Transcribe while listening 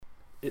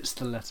It's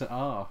the letter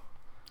R.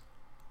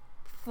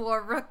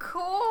 For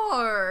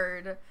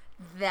record.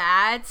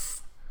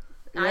 That's...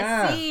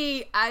 Yeah.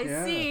 I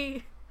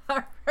see.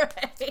 All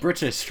right.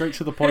 British, straight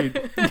to the point.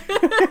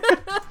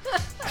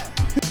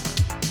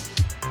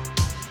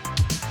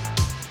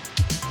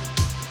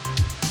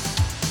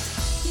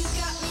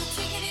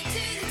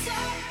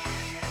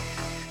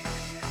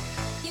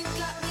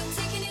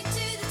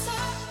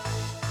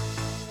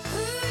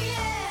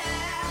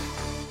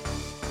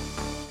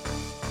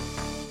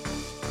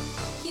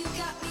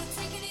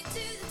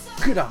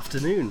 Good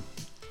afternoon.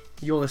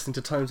 You're listening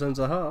to Time Zones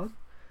Are Hard.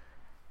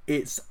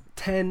 It's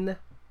 10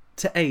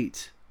 to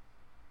 8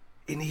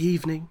 in the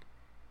evening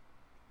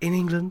in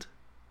England.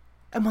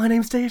 And my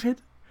name's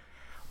David.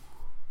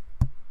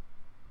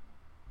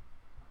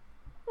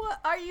 What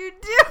are you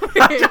doing?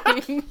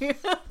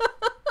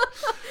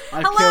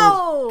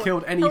 I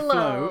killed any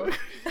flow.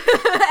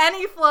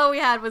 Any flow we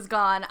had was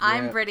gone.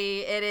 I'm Yeah. Brittany.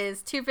 It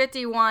is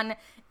 2:51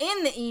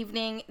 in the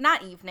evening.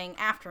 Not evening,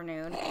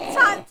 afternoon. Time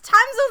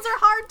zones are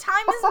hard.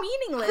 Time is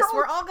meaningless.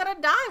 We're all gonna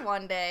die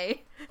one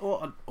day.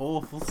 What an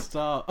awful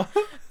start. I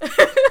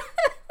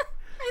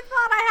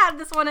thought I had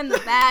this one in the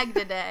bag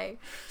today.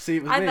 See,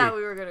 it was I me. thought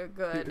we were gonna It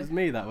good. was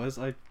me, that was.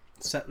 I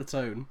set the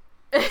tone.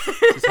 This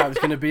is how it's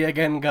going to be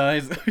again,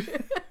 guys.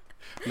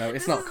 No,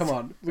 it's not. Come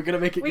on. We're going to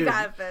make it We good.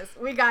 got this.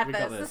 We got We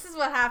this. got this. This is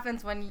what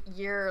happens when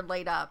you're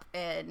laid up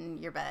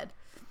in your bed.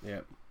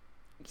 Yeah.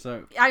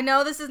 So, I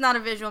know this is not a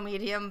visual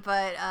medium,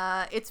 but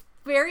it's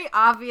very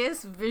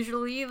obvious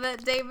visually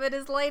that David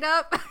is laid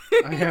up.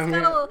 He's am,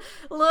 got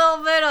a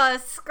little bit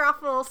of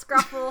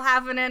scruffle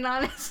happening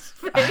on his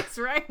face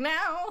right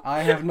now.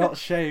 I have not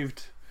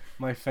shaved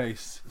my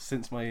face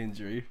since my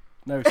injury.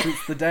 No,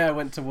 since the day I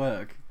went to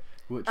work,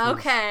 which was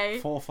Okay.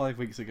 4 or 5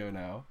 weeks ago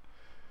now.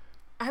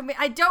 I mean,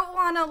 I don't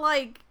want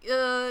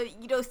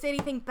to, say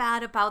anything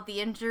bad about the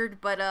injured,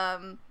 but,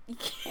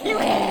 you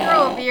can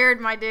grow a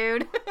beard, my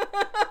dude.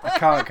 I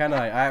can't, can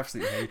I? I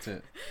absolutely hate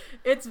it.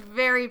 It's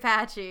very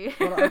patchy.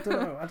 Well, I don't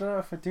know. I don't know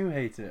if I do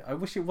hate it. I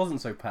wish it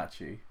wasn't so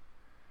patchy.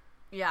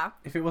 Yeah.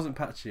 If it wasn't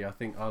patchy, I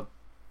think I'd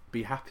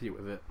be happy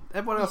with it.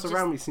 Everyone else You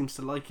around me seems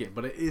to like it,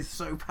 but it is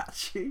so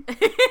patchy.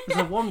 There's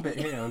a one bit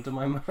here under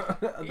my mouth.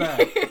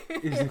 There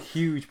is a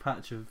huge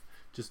patch of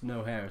just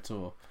no hair at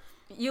all.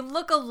 You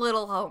look a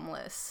little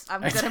homeless.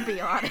 I'm gonna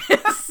be honest.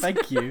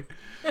 Thank you.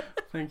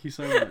 Thank you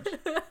so much.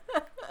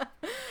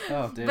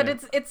 Oh dear. But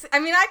it's. I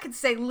mean, I could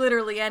say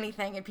literally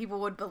anything and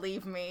people would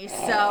believe me.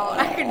 So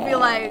I could be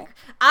like,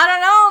 I don't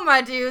know,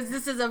 my dudes.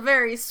 This is a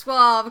very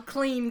suave,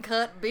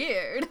 clean-cut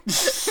beard.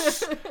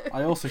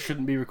 I also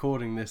shouldn't be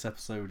recording this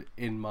episode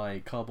in my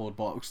cardboard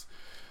box.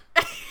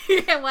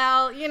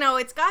 Well,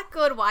 it's got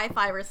good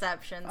Wi-Fi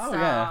reception. Oh, so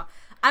yeah.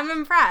 I'm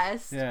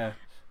impressed. Yeah.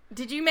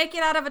 Did you make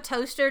it out of a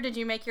toaster? Did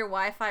you make your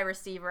Wi-Fi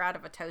receiver out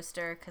of a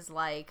toaster? 'Cause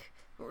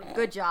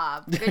good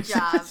job. Good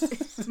job.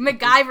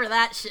 MacGyver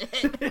that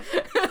shit.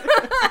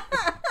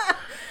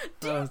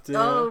 Oh dear.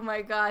 Oh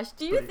my gosh.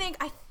 Do you think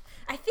I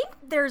think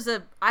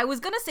I was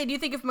going to say, do you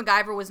think if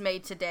MacGyver was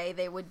made today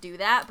they would do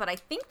that, but I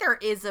think there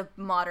is a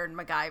modern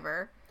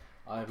MacGyver.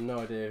 I have no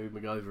idea who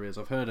MacGyver is.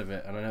 I've heard of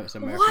it, and I know it's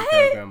an American What?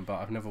 program, but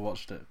I've never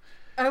watched it.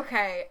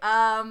 Okay.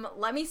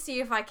 Let me see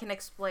if I can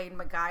explain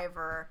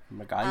MacGyver.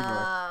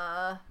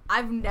 MacGyver.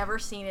 I've never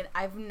seen it.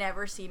 I've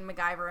never seen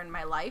MacGyver in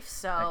my life,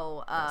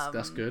 so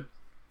That's good.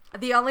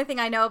 the only thing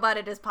I know about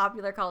it is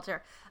popular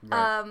culture.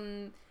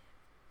 Right.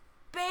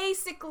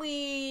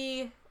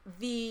 Basically,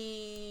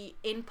 the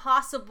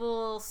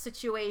impossible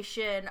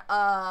situation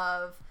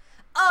of,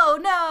 oh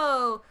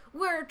no,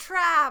 we're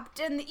trapped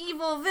and the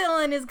evil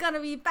villain is gonna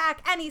be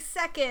back any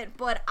second,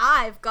 but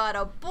I've got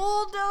a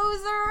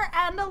bulldozer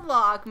and a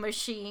log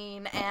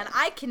machine and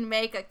I can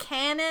make a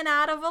cannon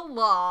out of a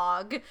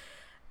log.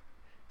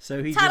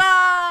 So he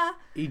Ta-da!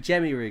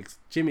 Jimmy rigs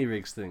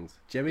things.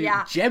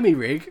 Yeah. Jemmy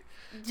rig?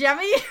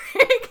 Jemmy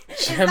rig?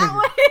 Is Jemmy-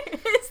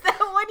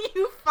 that when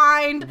you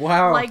find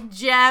Wow. like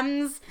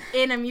gems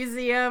in a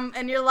museum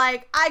and you're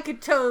like, I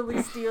could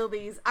totally steal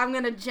these. I'm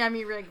gonna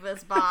Jemmy rig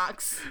this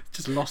box.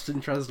 Just lost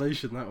in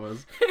translation, that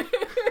was.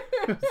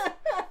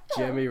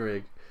 Jemmy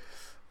rig.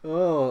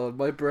 Oh,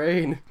 my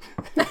brain.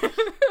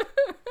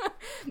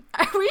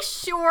 Are we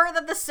sure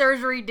that the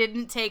surgery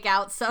didn't take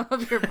out some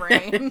of your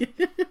brain?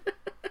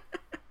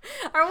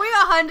 Are we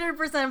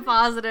 100%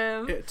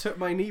 positive? It took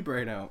my knee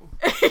brain out.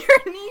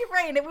 Your knee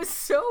brain, it was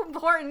so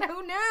important.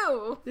 Who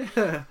knew?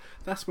 Yeah,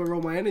 that's where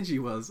all my energy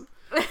was.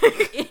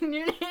 in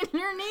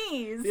your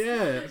knees.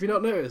 Yeah, have you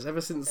not noticed?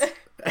 Ever since...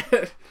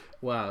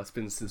 Wow, it's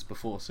been since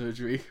before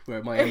surgery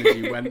where my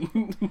energy went.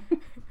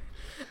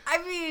 I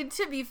mean,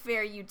 to be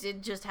fair, you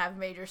did just have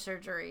major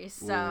surgery,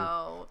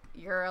 so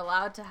you're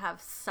allowed to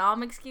have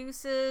some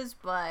excuses,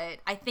 but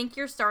I think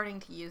you're starting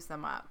to use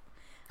them up.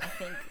 I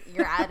think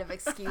you're out of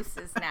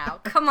excuses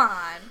now. Come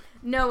on.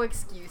 No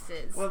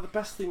excuses. Well, the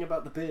best thing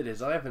about the beard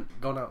is I haven't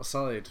gone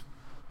outside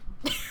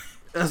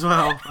as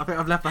well. I think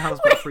I've left the house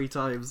about 3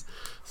 times.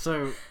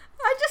 So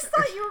I just thought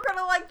thought you were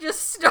gonna like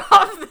just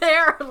stop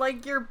there.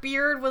 Like your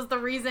beard was the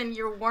reason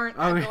you weren't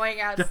going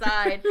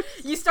outside.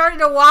 You started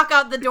to walk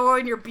out the door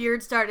and your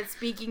beard started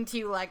speaking to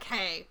you like,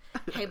 hey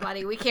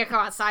buddy, we can't go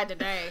outside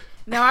today.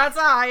 No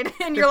outside.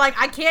 And you're like,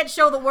 I can't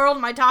show the world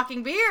my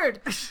talking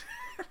beard.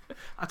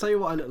 I'll tell you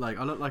what I look like.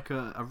 I look like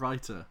a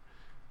writer,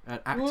 an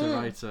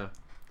actor-writer.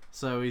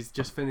 So he's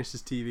just finished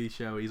his TV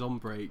show, he's on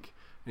break,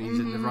 and he's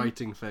in the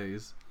writing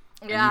phase.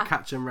 Yeah. And you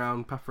catch him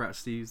round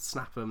paparazzi,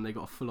 snap them, they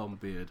got a full-on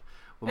beard.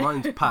 Well,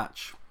 mine's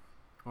Patch.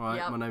 Alright,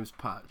 Yep. My name's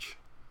Patch.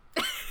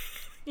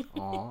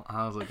 Aw,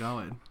 how's it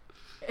going?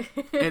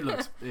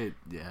 It's...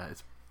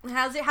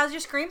 How's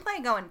your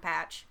screenplay going,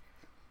 Patch?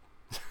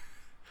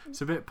 It's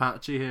a bit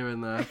patchy here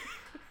and there.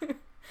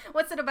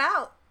 What's it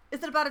about?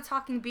 Is it about a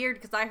talking beard?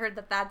 Because I heard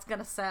that that's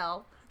gonna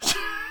sell.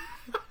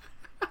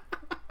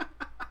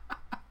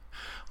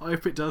 I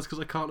hope it does,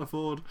 because I can't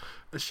afford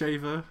a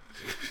shaver.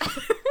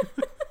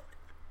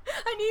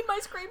 I need my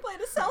screenplay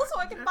to sell so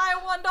I can buy a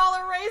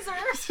 $1 razor.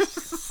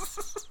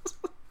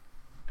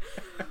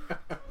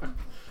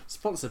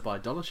 Sponsored by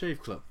Dollar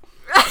Shave Club.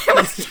 I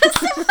was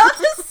just about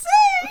to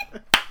say.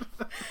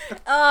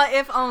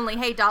 If only.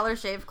 Hey, Dollar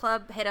Shave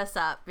Club, hit us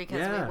up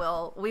because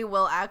we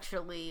will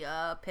actually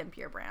pimp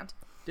your brand.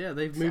 Yeah,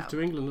 they've moved to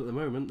England at the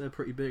moment. They're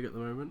pretty big at the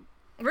moment.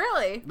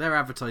 Really? They're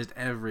advertised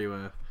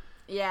everywhere.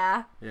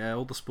 Yeah. Yeah,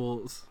 all the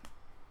sports.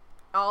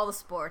 All the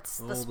sports.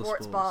 The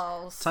sports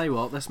balls. Tell you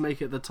what, let's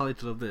make it the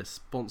title of this.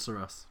 Sponsor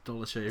us,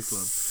 Dollar Shave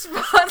Club.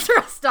 Sponsor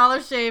us,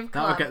 Dollar Shave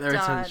Club. That'll get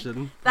their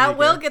attention. That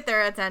will get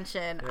their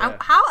attention. Yeah.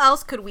 How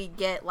else could we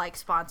get, like,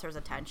 sponsors'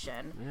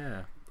 attention?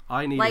 Yeah.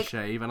 I need a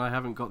shave and I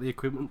haven't got the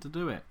equipment to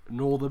do it.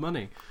 Nor the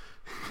money.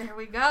 There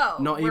we go.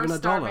 Not even a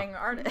dollar.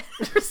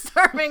 We're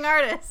starving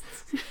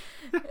artists.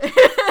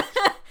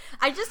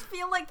 I just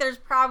feel like there's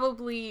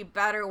probably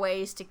better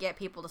ways to get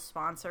people to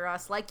sponsor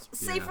us. Like,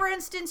 say for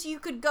instance, you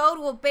could go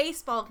to a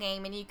baseball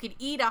game and you could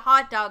eat a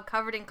hot dog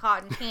covered in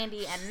cotton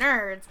candy and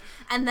nerds,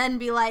 and then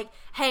be like,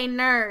 "Hey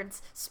nerds,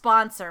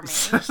 sponsor me."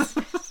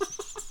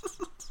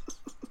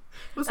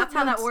 That's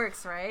how that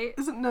works, right?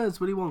 Isn't Nerds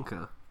Willy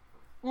Wonka?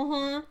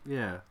 Mm-hmm.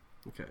 Yeah.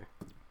 Okay.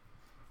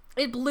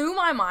 It blew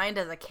my mind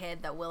as a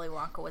kid that Willy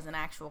Wonka was an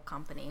actual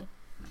company.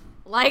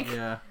 Like,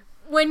 yeah.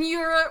 when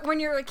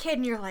you're a kid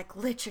and you're like,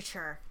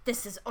 literature,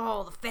 this is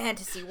all the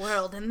fantasy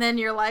world, and then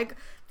you're like,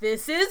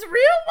 this is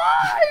real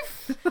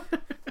life.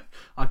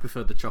 I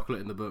preferred the chocolate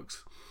in the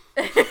books.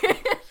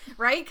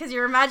 Right? Because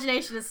your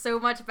imagination is so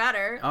much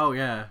better. Oh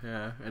yeah,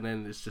 yeah. And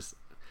then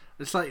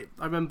it's like,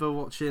 I remember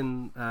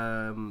watching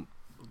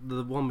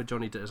the one with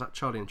Johnny Depp. Is that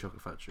Charlie and the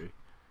Chocolate Factory?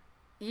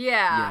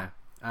 Yeah.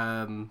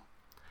 Yeah.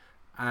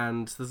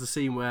 And there's a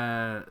scene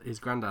where his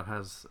granddad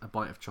has a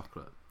bite of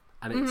chocolate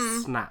and it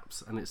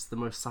snaps, and it's the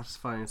most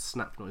satisfying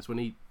snap noise when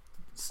he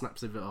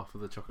snaps it off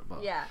of the chocolate bar.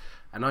 Yeah.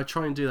 And I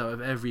try and do that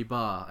with every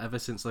bar ever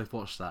since I've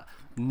watched that.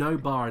 No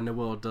bar in the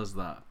world does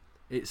that.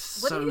 It's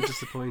so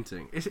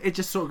disappointing. It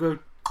just sort of goes,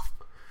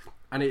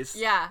 and it's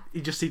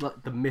you just see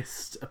like the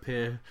mist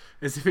appear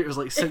as if it was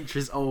like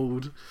centuries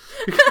old,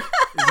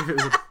 as if it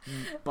was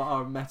a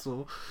bar of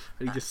metal,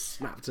 and he just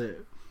snapped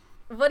it.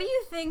 What do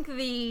you think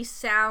the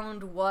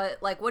sound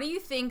what do you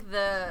think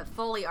the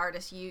Foley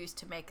artist used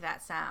to make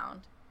that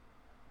sound?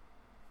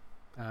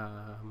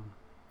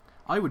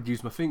 I would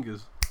use my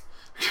fingers.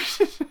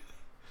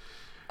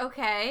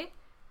 Okay.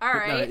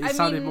 Alright. No, it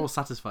sounded more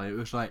satisfying. It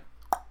was like...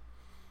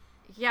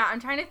 Yeah, I'm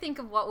trying to think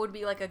of what would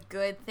be like a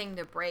good thing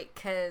to break,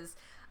 because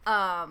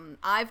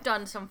I've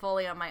done some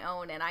Foley on my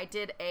own, and I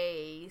did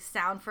a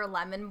sound for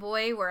Lemon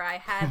Boy where I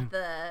had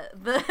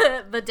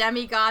the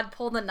demigod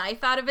pull the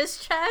knife out of his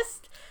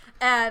chest.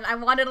 And I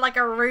wanted like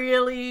a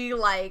really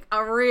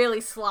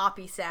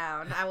sloppy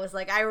sound. I was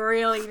like, I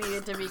really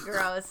needed to be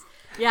gross.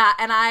 Yeah,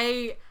 and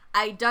I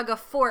dug a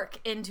fork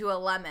into a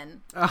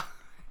lemon.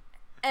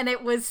 And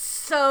it was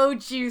so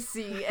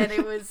juicy, and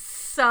it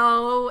was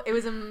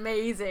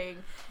amazing.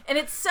 And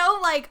it's so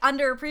like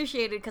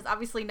underappreciated because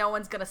obviously no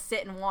one's gonna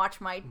sit and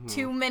watch my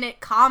 2-minute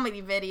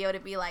comedy video to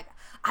be like,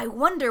 I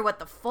wonder what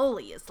the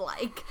Foley is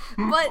like.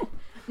 But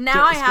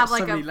now I have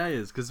like so many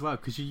layers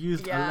because you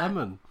used a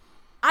lemon.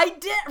 I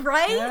did,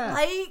 right? Yeah.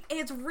 Like,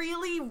 it's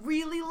really,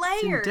 really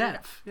layered. It's in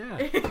depth,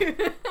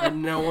 yeah.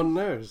 And no one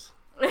knows.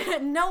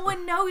 No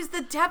one knows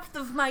the depth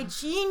of my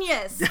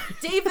genius.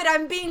 David,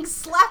 I'm being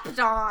slept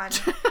on.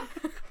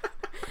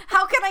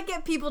 How can I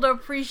get people to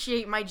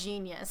appreciate my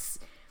genius?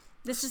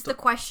 This is the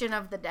question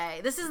of the day.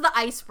 This is the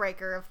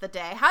icebreaker of the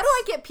day. How do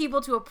I get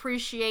people to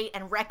appreciate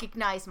and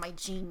recognize my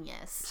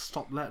genius?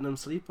 Stop letting them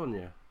sleep on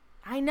you.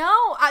 I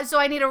know. So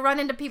I need to run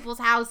into people's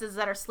houses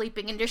that are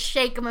sleeping and just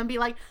shake them and be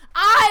like,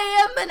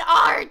 I am an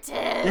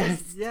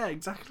artist. Yeah,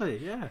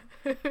 exactly. Yeah.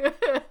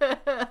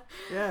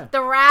 Yeah.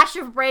 The rash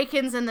of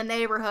break-ins in the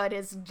neighborhood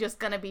is just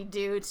going to be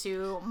due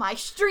to my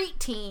street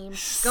team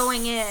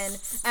going in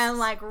and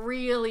like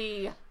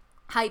really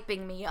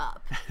hyping me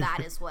up.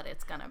 That is what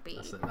it's going to be.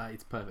 That's it. That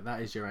is perfect.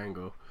 That is your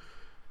angle.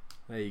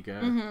 There you go.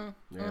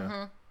 Mm-hmm. Yeah.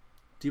 Mm-hmm.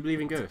 Do you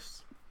believe in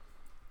ghosts?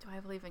 Do I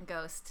believe in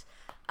ghosts?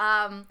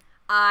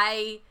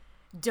 I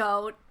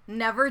don't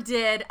Never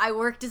did. I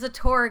worked as a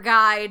tour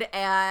guide,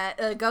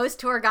 a ghost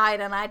tour guide,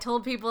 and I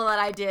told people that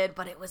I did,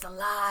 but it was a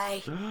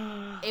lie.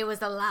 It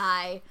was a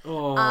lie.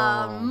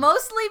 Oh.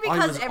 Mostly because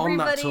I was everybody... on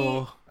that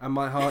tour, and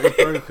my heart is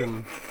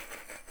broken.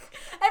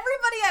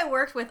 Everybody I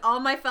worked with,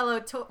 all my fellow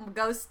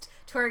ghost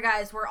tour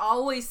guides, were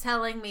always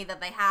telling me that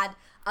they had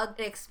an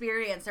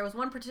experience. There was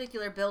one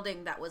particular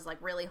building that was, like,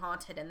 really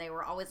haunted, and they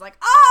were always like,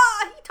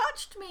 he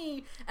touched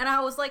me! And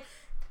I was like...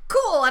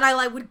 cool, and I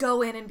like would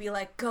go in and be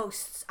like,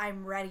 ghosts,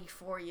 I'm ready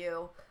for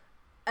you,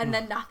 and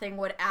then nothing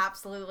would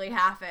absolutely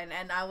happen,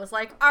 and I was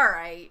like, all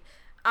right.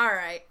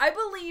 I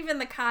believe in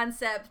the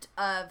concept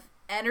of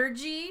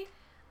energy,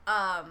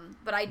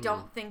 but I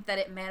don't think that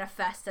it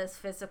manifests as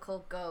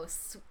physical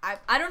ghosts.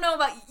 I don't know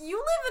about you.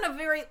 Live in a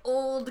very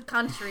old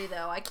country,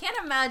 though. I can't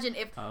imagine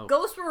if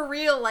ghosts were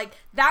real, like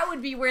that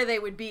would be where they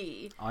would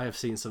be. I have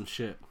seen some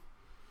shit.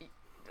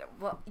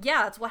 Well,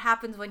 yeah, that's what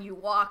happens when you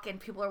walk and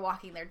people are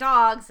walking their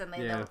dogs and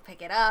they don't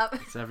pick it up.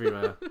 It's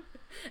everywhere.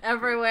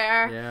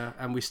 Everywhere. Yeah,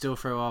 and we still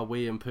throw our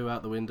wee and poo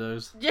out the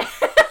windows. Yeah.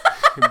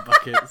 In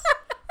buckets.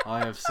 I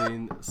have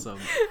seen some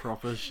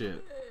proper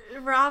shit.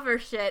 Proper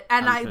shit.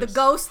 And the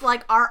ghosts,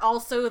 like, are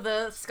also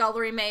the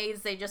scullery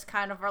maids. They just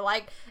kind of are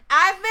like,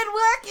 I've been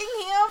working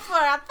here for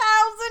 1,000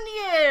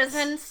 years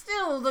and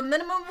still the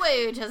minimum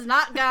wage has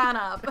not gone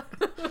up.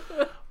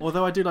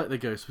 Although I do like the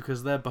ghosts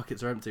because their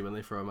buckets are empty when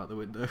they throw them out the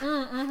window.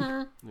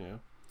 Mm-hmm. Yeah.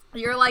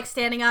 You're like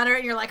standing on it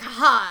and you're like,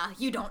 ha,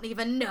 you don't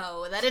even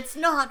know that it's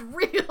not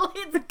real.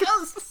 It's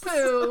ghost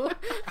poo.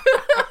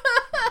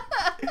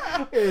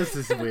 This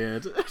is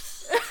weird.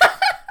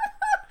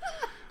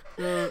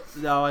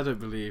 No, I don't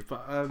believe,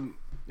 but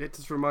it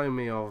does remind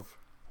me of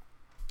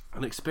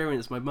an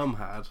experience my mum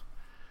had.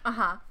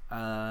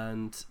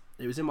 And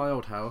it was in my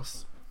old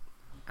house,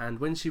 and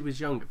when she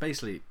was younger,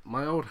 basically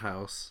my old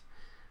house,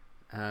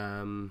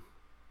 so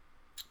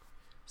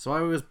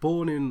I was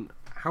born in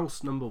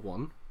house number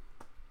 1.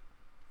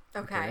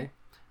 Okay.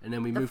 And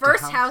then we the moved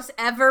first to house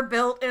ever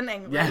built in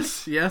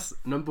England. Yes,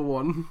 number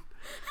 1.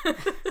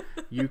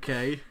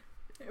 UK.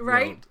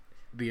 Right. World,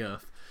 the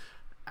earth.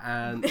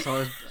 And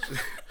so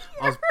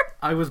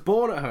I was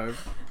born at home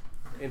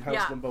in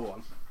house number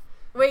 1.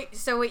 Wait,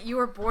 you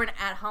were born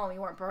at home?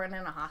 You weren't born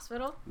in a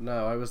hospital?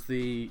 No, I was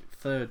the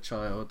 3rd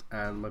child,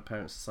 and my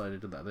parents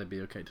decided that they'd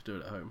be okay to do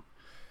it at home.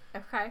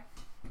 Okay.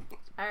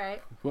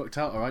 Alright. Worked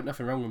out alright,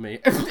 nothing wrong with me.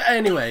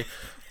 Anyway.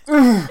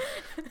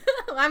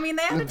 I mean,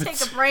 they have to take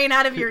a brain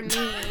out of your knee.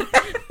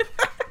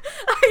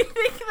 I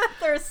think that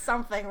there's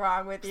something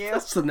wrong with you.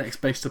 That's the next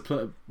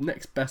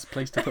best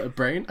place to put a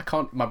brain.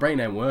 My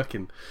brain ain't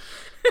working.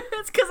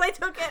 It's because I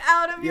took it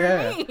out of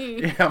your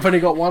knee. Yeah, I've only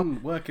got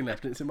one working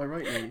left, and it's in my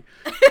right knee.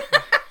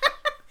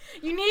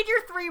 You need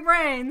your 3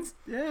 brains.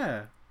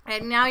 Yeah.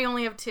 And now you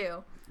only have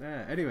 2.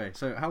 Yeah, anyway,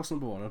 so house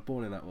number 1, I was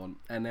born in that one.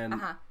 And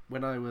then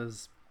when I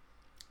was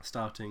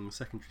starting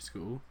secondary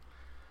school,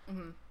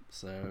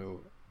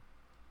 so...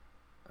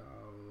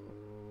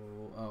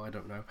 Oh, I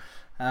don't know.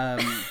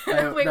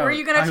 Wait, were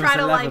you going to try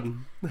to, like...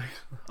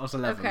 I was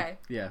 11. Okay.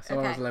 Yeah, so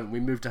I was 11.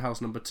 We moved to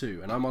house number 2,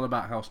 and I'm all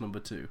about house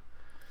number 2.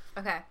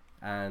 Okay.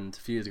 And a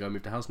few years ago I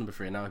moved to house number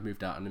 3, and now I've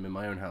moved out and I'm in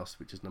my own house,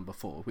 which is number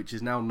 4, which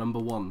is now number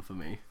 1 for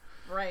me.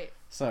 Right.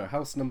 So,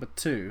 house number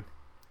 2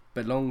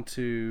 belonged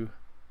to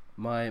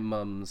my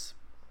mum's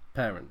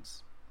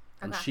parents,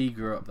 and she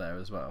grew up there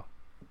as well.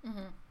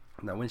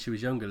 Now, when she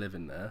was younger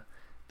living there,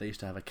 they used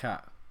to have a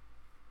cat.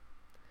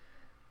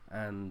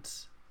 And...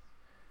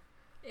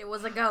 it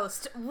was a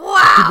ghost.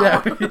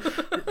 Wow! No,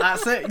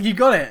 that's it, you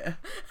got it!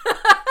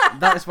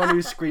 That is my new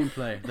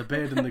screenplay, The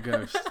Beard and the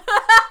Ghost.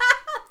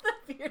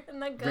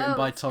 And the ghost. Written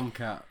by Tom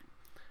Cat.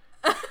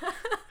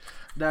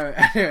 No,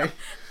 anyway.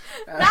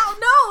 No,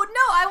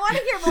 I want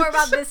to hear more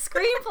about this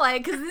screenplay,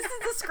 because this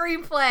is a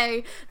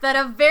screenplay that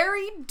a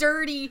very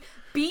dirty,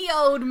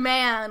 BO'd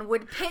man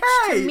would pitch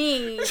to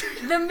me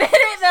the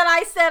minute that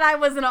I said I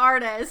was an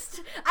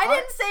artist. I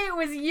didn't say it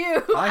was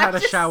you. I had a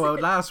shower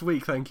last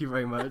week, thank you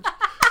very much.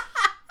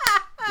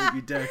 Don't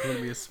you dare call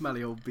me a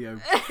smelly old BO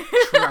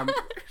tramp.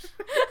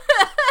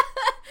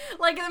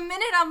 Like, the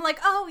minute I'm like,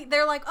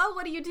 they're like,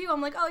 what do you do? I'm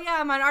like, yeah,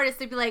 I'm an artist.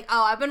 They'd be like,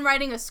 I've been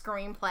writing a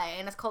screenplay,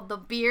 and it's called The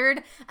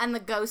Beard and the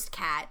Ghost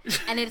Cat.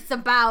 And it's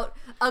about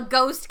a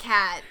ghost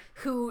cat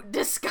who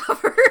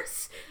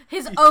discovers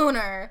his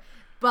owner,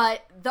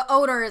 but the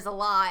owner is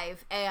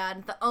alive,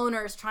 and the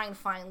owner is trying to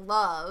find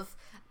love.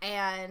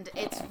 And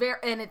it's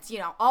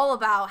all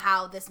about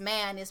how this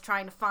man is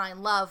trying to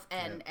find love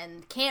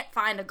and can't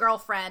find a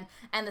girlfriend,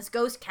 and this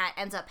ghost cat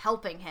ends up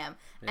helping him.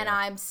 And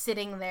I'm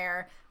sitting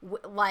there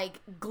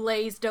like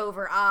glazed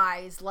over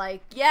eyes,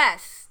 like,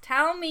 yes,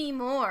 tell me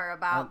more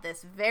about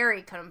this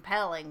very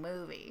compelling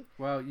movie.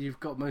 Well, you've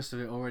got most of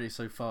it already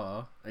so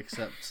far,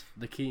 except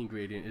the key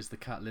ingredient is the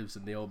cat lives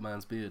in the old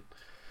man's beard.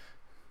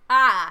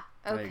 Ah,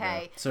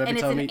 okay. So and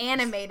it's an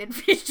animated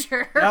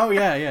feature. Oh,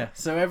 yeah.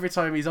 So every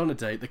time he's on a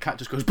date, the cat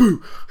just goes,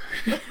 boo!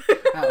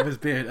 out of his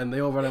beard, and they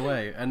all run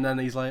away. And then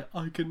he's like,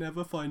 I can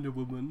never find a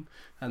woman.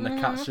 And the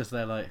cat's just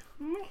there like,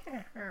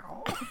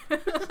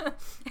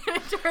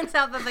 it turns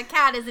out that the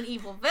cat is an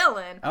evil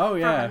villain from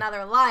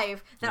another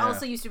life that Yeah.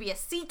 also used to be a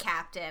sea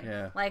captain.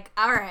 Yeah. Like,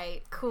 all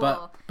right,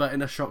 cool. But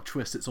in a shock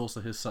twist, it's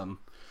also his son.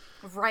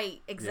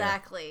 Right,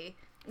 exactly.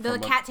 The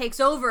From a- cat takes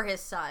over his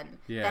son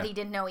Yeah. that he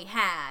didn't know he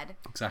had.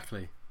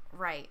 Exactly.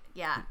 Right,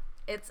 yeah.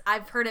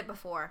 I've heard it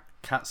before.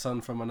 Cat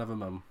son from another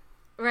mum.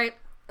 Right.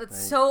 It's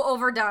Right. so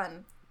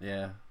overdone.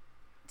 Yeah.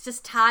 It's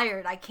just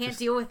tired. I can't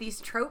deal with these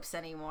tropes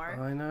anymore.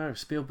 I know.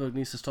 Spielberg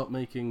needs to stop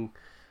making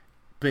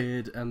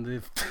Beard and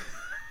the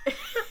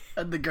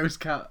and the Ghost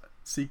Cat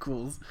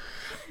sequels.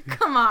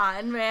 Come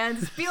on, man.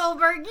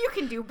 Spielberg, you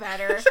can do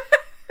better.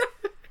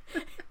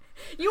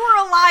 You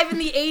were alive in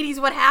the 80s.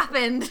 What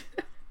happened?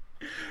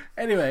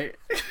 Anyway,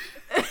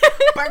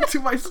 back to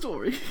my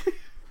story.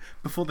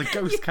 Before the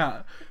Ghost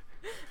Cat.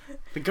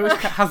 The Ghost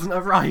Cat hasn't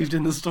arrived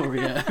in the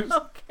story yet.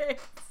 Okay.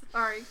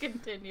 Sorry,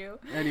 continue.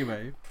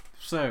 Anyway,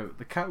 so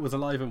the cat was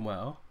alive and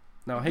well.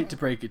 Now, I hate to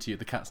break it to you,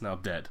 the cat's now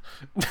dead.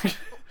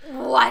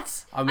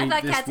 What? I mean,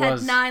 thought this cats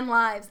was- had 9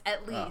 lives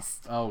at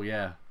least. Oh,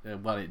 yeah.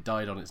 Well, it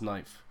died on its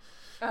 9th.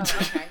 Oh,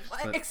 okay.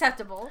 So-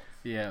 Acceptable.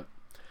 Yeah.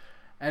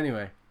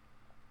 Anyway.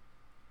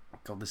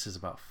 God, this is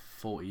about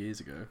 40 years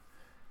ago.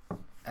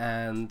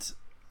 And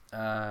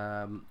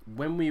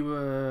when we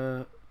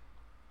were...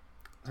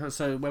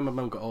 So when my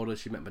mum got older,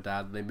 she met my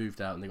dad, and they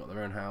moved out and they got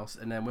their own house.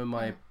 And then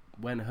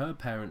when her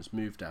parents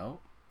moved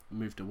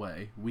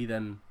away, we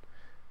then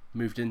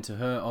moved into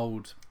her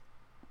old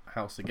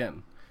house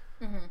again.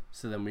 Mm-hmm.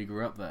 So then we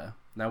grew up there.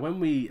 Now, when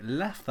we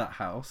left that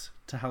house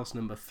to house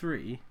number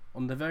 3,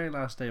 on the very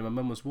last day, my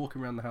mum was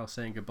walking around the house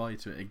saying goodbye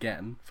to it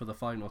again for the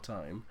final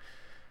time.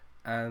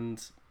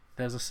 And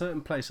there's a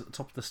certain place at the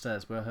top of the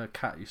stairs where her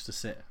cat used to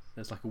sit.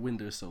 There's like a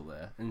windowsill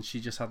there, and she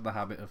just had the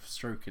habit of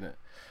stroking it.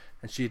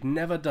 And she had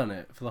never done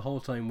it for the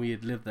whole time we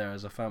had lived there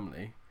as a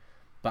family.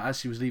 But as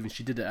she was leaving,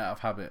 she did it out of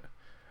habit.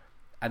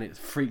 And it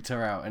freaked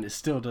her out, and it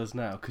still does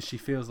now, because she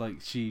feels like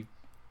she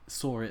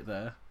saw it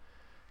there.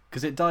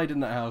 Because it died in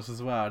that house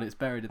as well, and it's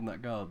buried in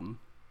that garden.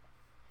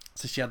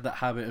 So she had that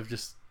habit of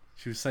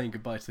she was saying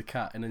goodbye to the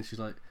cat, and then she's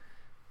like,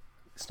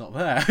 it's not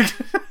there.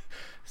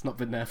 It's not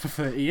been there for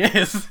 30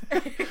 years.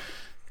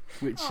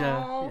 Which,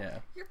 Aw, yeah.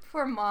 Your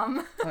poor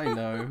mom. I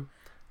know.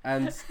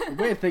 And the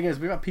weird thing is,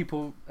 we've had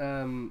people, I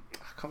can't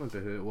remember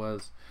who it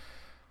was.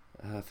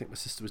 I think my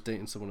sister was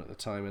dating someone at the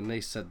time, and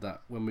they said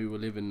that when we were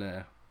living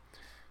there,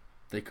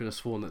 they could have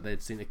sworn that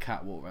they'd seen a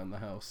cat walk around the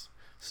house.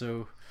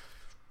 So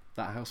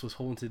that house was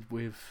haunted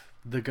with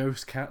the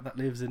ghost cat that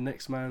lives in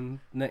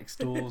next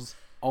door's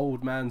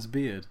old man's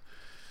beard.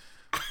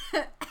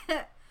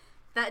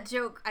 That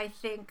joke, I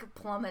think,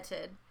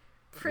 plummeted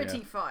pretty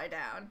far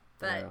down.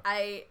 But Yeah.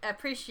 I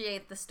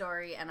appreciate the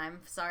story, and I'm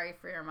sorry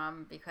for your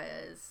mom,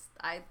 because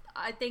I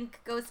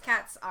think ghost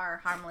cats are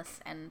harmless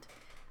and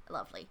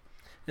lovely.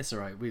 It's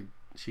alright.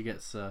 She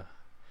gets. I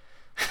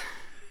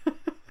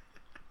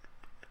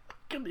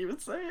couldn't even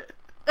say it.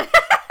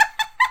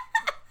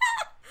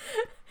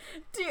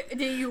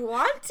 Do you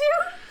want to?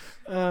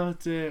 Oh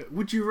dear.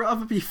 Would you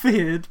rather be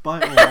feared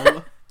by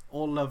all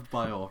or loved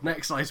by all?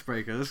 Next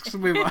icebreaker. Let's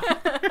move on.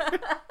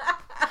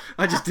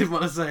 I just didn't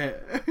want to say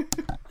it.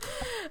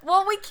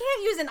 Well, we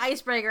can't use an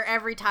icebreaker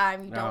every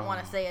time you don't No.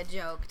 want to say a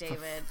joke,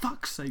 David.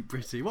 Fuck's sake,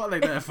 Britty. What are they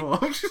there for?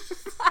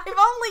 I've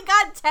only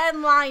got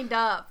 10 lined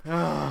up.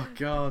 Oh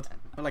god.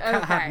 Well, a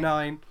cat Okay. had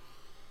 9.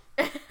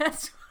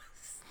 That's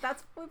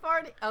we've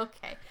already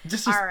okay.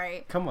 Just All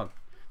right. Come on.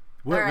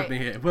 Work All with me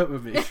right. here. Work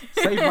with me.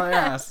 Save my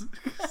ass.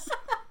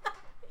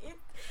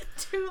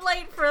 Too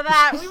late for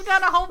that. We've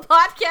done a whole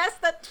podcast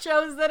that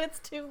shows that it's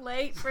too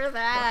late for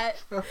that.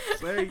 For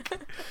fuck's sake.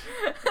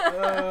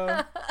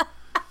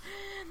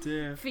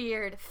 Dear.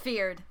 Feared.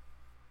 Fear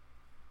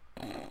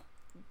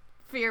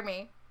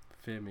me.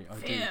 Fear me. I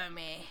do. Fear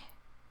me.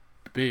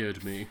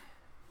 Beard me.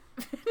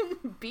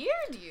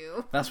 Beard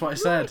you? That's what I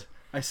said.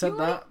 I said you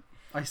that.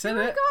 I said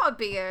You it. got a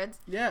beard.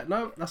 Yeah,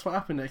 no, that's what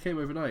happened. It came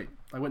overnight.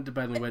 I went to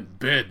bed and went,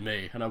 beard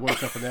me. And I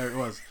woke up and there it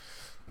was.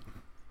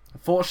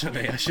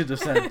 Unfortunately, I should have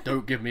said,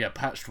 don't give me a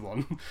patched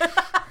one.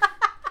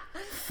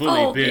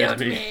 Fully Oh, beard beard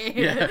me. me.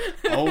 Yeah,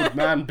 old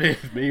man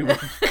beard me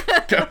with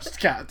ghost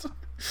cat.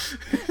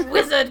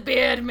 Wizard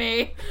beard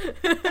me.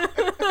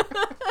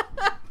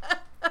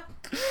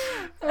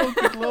 Oh,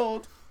 good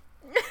lord.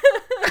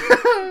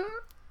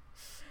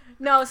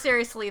 No,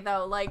 seriously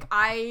though, like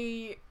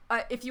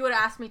if you would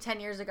have asked me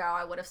 10 years ago,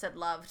 I would have said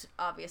loved,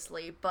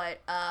 obviously, but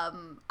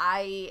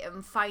I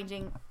am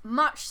finding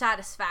much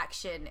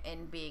satisfaction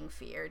in being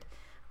feared,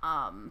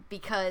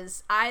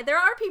 because there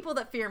are people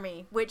that fear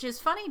me, which is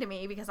funny to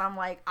me because I'm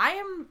like, I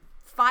am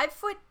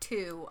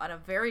 5'2" on a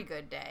very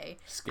good day.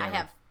 Scary. I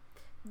have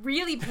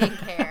really pink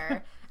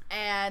hair,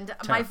 and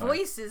my Terrifying.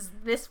 voice is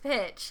this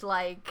pitch,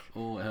 like,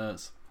 Oh, it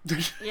hurts.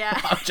 yeah.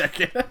 I'm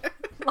checking.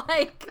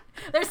 Like,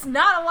 there's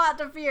not a lot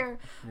to fear.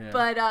 Yeah.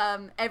 But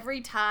every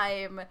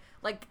time,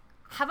 like,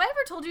 have I ever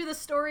told you the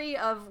story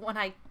of when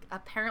I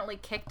apparently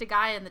kicked a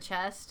guy in the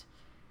chest?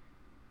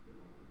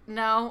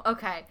 No?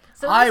 Okay.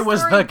 So I this was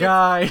story the gets-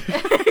 guy.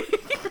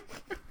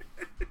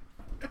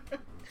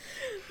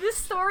 this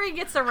story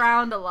gets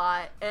around a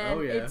lot, and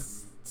Oh, yeah.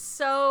 it's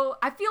so...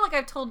 I feel like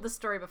I've told this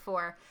story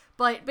before,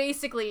 but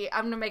basically,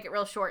 I'm gonna make it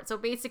real short. So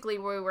basically,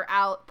 we were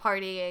out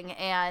partying,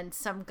 and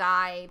some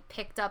guy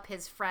picked up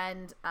his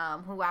friend,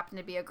 who happened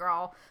to be a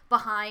girl,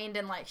 behind,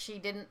 and, like, she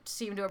didn't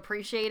seem to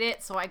appreciate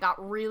it, so I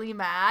got really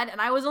mad, and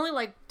I was only,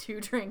 like,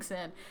 2 drinks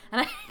in,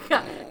 and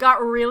I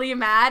got really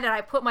mad, and I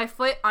put my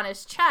foot on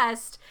his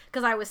chest,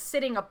 because I was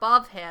sitting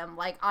above him,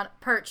 like,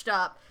 perched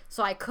up,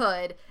 so I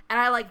could, and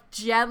I, like,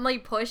 gently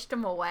pushed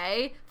him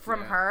away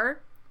from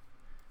her.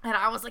 And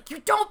I was like, you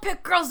don't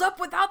pick girls up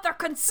without their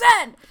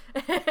consent.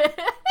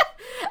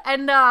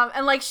 and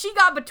like, she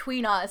got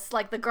between us.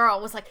 Like, the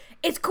girl was like,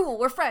 it's cool,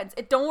 we're friends.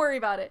 Don't worry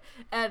about it.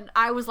 And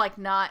I was like,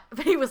 not.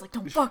 But he was like,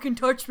 don't fucking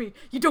touch me.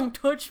 You don't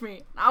touch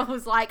me. And I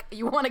was like,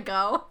 you want to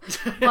go?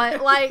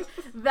 But, like,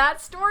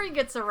 that story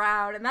gets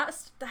around. And that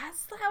was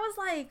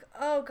like,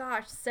 oh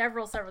gosh,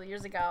 several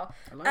years ago.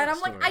 And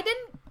I'm like, I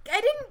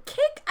didn't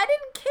kick him.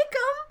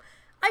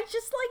 I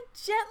just, like,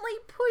 gently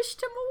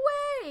pushed him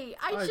away.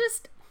 I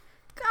just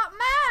got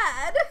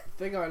mad. The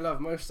thing I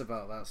love most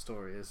about that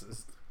story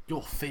is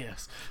you're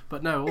fierce,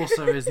 but no,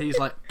 also is he's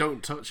like,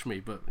 don't touch me,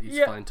 but he's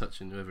fine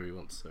touching whoever he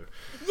wants. So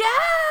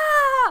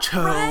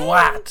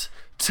right?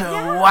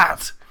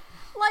 Twat.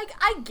 Like,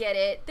 I get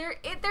it.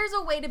 There's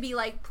a way to be,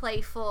 like,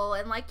 playful,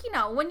 and, like, you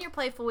know, when you're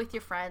playful with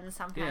your friends,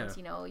 sometimes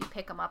you know, you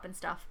pick them up and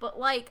stuff. But,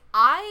 like,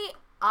 I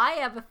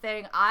have a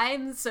thing.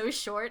 I'm so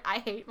short. I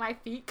hate my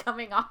feet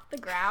coming off the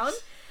ground.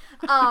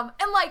 And,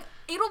 like,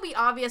 it'll be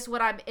obvious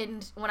when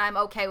I'm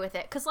okay with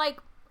it. Because, like,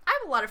 I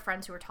have a lot of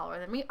friends who are taller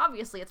than me.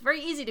 Obviously, it's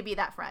very easy to be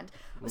that friend.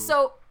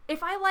 So,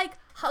 if I, like,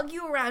 hug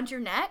you around your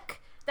neck,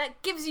 that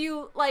gives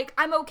you, like,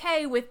 I'm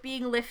okay with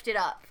being lifted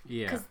up.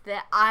 Yeah. Because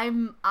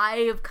I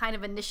have kind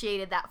of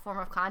initiated that form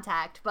of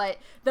contact. But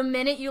the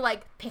minute you,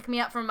 like, pick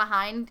me up from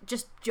behind,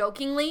 just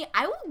jokingly,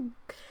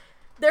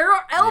 there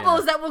are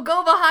elbows that will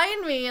go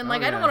behind me. And,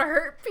 like, I don't want to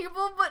hurt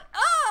people, but,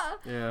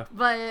 Yeah.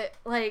 But,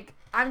 like,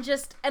 I'm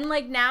just, and,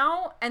 like,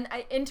 now, and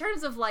in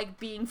terms of, like,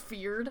 being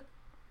feared,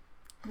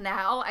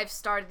 now I've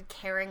started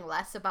caring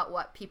less about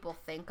what people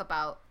think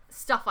about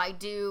stuff I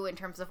do in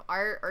terms of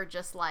art or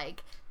just,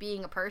 like,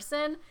 being a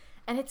person,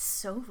 and it's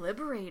so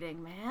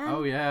liberating, man.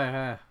 Oh,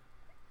 yeah.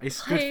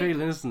 It's a good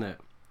feeling, isn't it?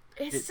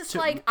 It's just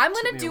like, I'm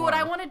gonna do what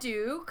I want to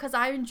do, because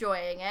I'm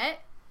enjoying it.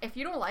 If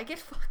you don't like it,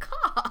 fuck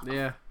off.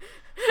 Yeah.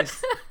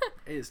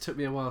 It's took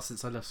me a while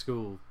since I left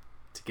school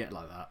to get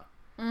like that.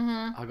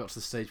 I got to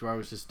the stage where I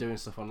was just doing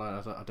stuff online. I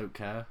was like, I don't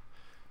care.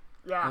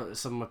 Yeah.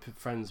 Some of my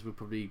friends would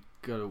probably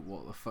go,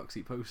 what the fuck's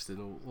he posting,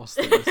 or what's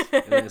this?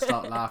 And then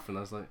start laughing. I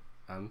was like,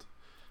 and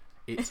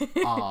it's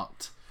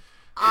art.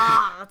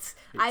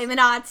 I'm an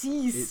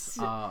artiste. It's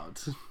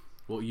art.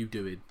 What are you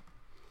doing?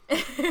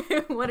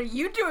 What are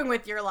you doing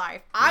with your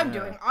life? I'm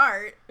doing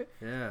art.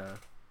 Yeah.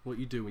 What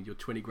you doing with your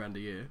 20 grand a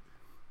year?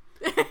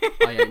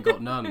 I ain't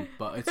got none,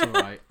 but it's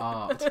alright.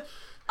 Art.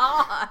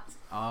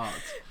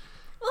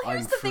 Well,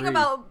 here's the thing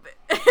about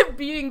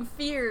being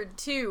feared,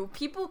 too.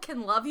 People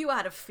can love you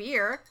out of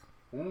fear.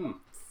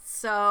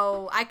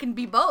 So I can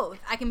be both.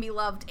 I can be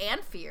loved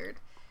and feared.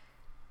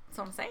 That's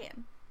what I'm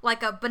saying.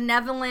 Like a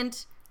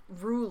benevolent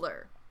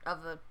ruler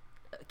of a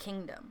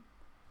kingdom.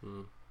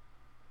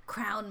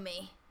 Crown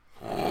me.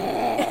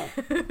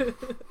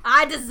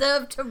 I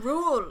deserve to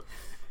rule.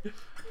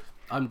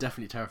 I'm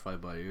definitely terrified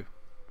by you.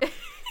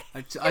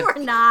 You're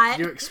not.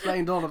 You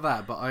explained all of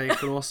that, but I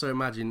can also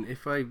imagine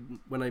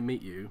when I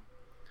meet you,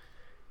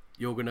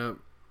 you're gonna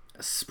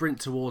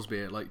sprint towards me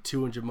at like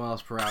 200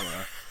 miles per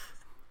hour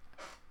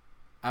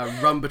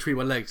and run between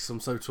my legs because I'm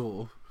so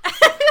tall.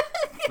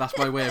 That's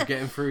my way of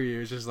getting through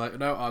you. It's just like,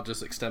 no, I'll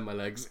just extend my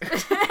legs.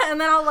 And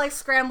then I'll, like,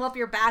 scramble up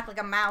your back like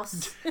a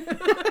mouse.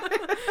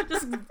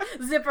 Just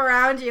zip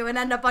around you and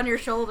end up on your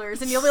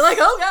shoulders. And you'll be like,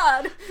 oh,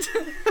 God.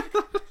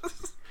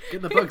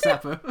 Get the bug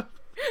zapper.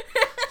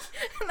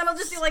 And then I'll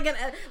just do, like, an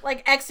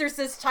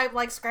exorcist type,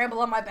 like, scramble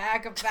on my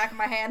back of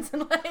my hands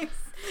and legs.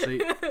 See,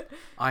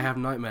 I have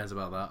nightmares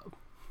about that.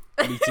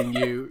 Meeting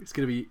you. It's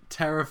going to be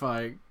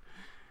terrifying.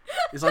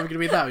 It's either going to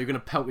be that or you're going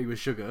to pelt me with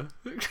sugar.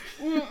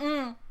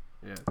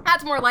 Yeah.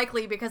 That's more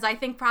likely because I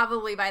think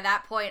probably by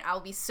that point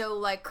I'll be so,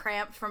 like,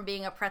 cramped from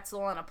being a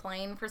pretzel on a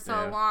plane for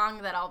so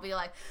long that I'll be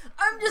like,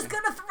 I'm just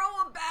gonna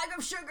throw a bag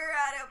of sugar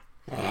at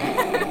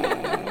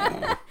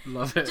him.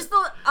 Love it.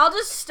 I'll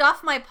just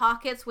stuff my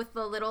pockets with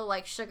the little,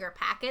 like, sugar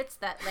packets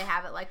that they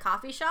have at, like,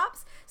 coffee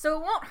shops. So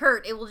it won't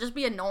hurt. It will just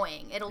be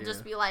annoying. It'll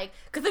just be like,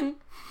 ka-thing,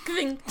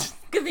 ka-thing,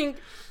 ka-thing,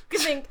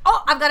 ka-thing.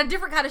 Oh, I've got a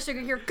different kind of sugar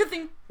here.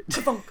 Ka-thing,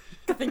 ka-thunk.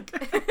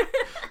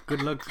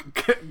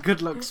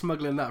 Good luck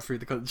smuggling that through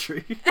the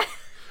country.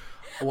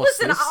 What's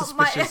this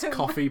suspicious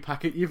coffee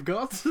packet you've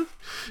got?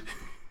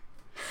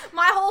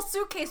 My whole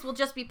suitcase will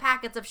just be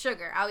packets of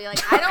sugar. I'll be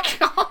like, I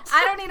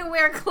don't need to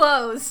wear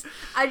clothes.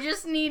 I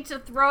just need to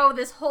throw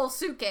this whole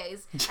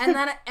suitcase. And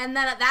then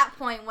at that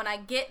point, when I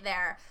get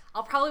there,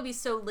 I'll probably be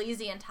so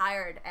lazy and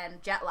tired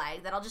and jet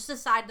lagged that I'll just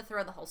decide to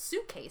throw the whole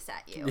suitcase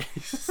at you.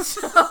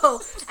 So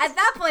at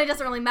that point, it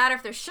doesn't really matter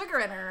if there's sugar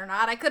in it or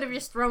not. I could have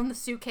just thrown the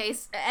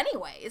suitcase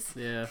anyways.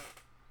 Yeah.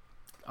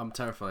 I'm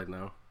terrified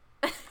now.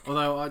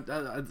 Although at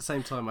the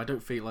same time, I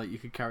don't feel like you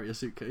could carry a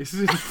suitcase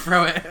and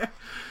throw it.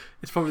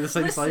 It's probably the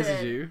same size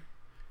as you.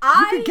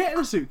 You could get in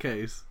a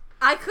suitcase.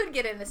 I could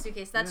get in a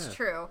suitcase, that's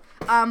true.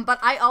 But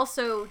I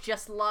also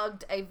just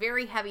lugged a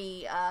very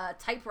heavy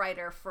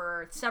typewriter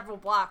for several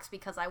blocks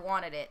because I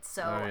wanted it.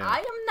 So I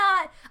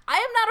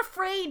am not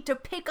afraid to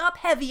pick up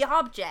heavy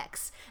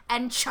objects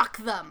and chuck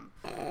them.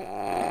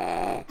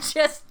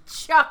 Just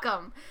chuck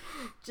them.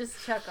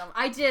 Just chuck them.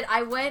 I did.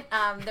 I went.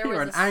 There was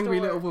You're an angry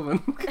little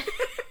woman.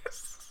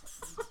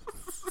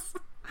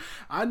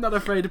 I'm not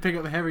afraid to pick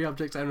up heavy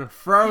objects and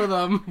throw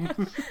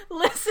them.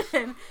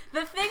 Listen,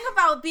 the thing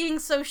about being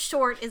so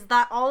short is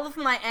that all of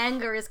my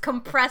anger is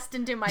compressed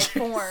into my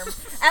form.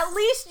 At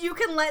least you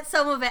can let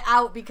some of it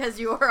out because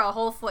you are a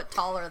whole foot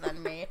taller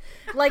than me.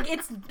 Like,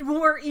 it's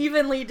more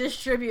evenly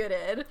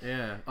distributed.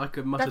 Yeah, I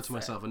could mutter to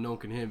myself and no one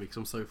can hear me because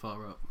I'm so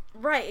far up.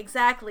 Right,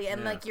 exactly.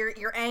 And like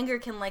your anger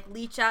can like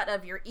leach out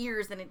of your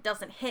ears and it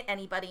doesn't hit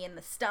anybody in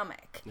the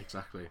stomach.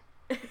 Exactly.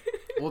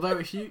 Although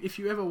if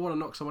you ever want to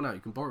knock someone out, you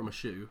can borrow my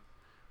shoe.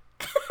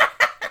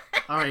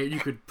 Alright, you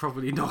could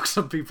probably knock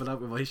some people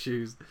out with my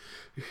shoes.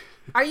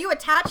 Are you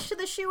attached to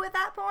the shoe at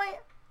that point?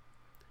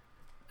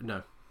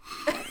 No.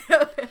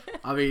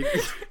 I mean,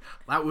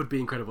 that would be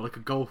incredible. Like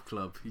a golf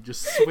club. You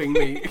just swing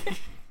me.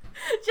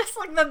 Just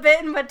like the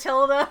bit in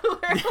Matilda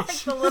where like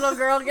the little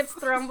girl gets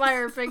thrown by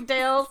her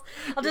pigtails.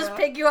 I'll just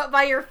pick you up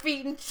by your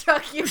feet and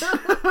chuck you.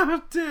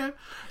 Oh dear.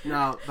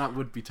 Now, that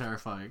would be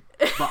terrifying.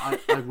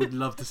 But I would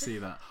love to see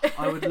that.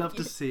 I would love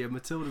to see a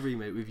Matilda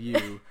remake with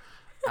you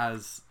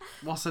as...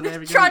 What's her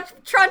name again?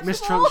 Trunchbull.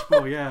 Miss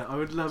Trunchbull, yeah. I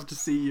would love to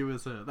see you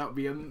as her. That would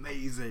be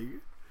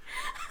amazing.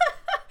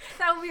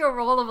 That would be a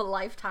role of a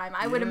lifetime.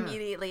 I would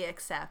immediately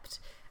accept.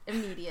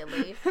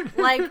 Immediately.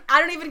 Like,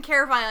 I don't even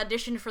care if I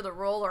auditioned for the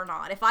role or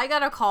not. If I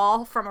got a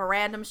call from a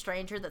random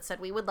stranger that said,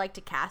 we would like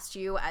to cast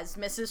you as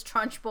Mrs.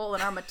 Trunchbull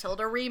in our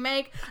Matilda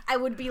remake, I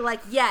would be like,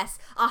 yes,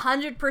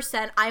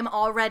 100%, I'm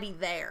already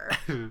there.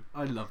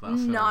 I love that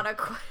film. Not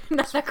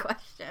a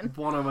question.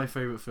 One of my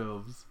favourite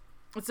films.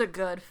 It's a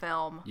good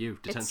film.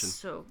 Detention. It's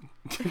so...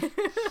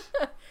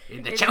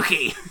 In the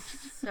chokey!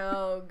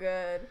 So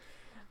good.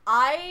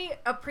 I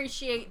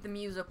appreciate the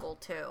musical,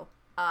 too.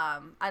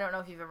 I don't know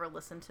if you've ever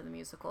listened to the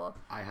musical.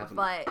 I haven't.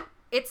 But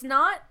it's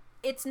not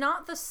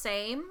the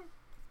same.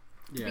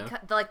 Yeah. Because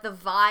like the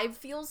vibe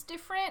feels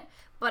different,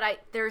 but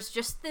there's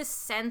just this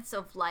sense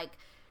of like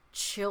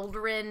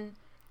children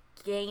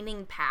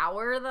gaining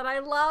power that I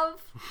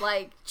love.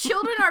 Like,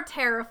 children are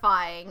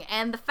terrifying,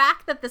 and the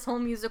fact that this whole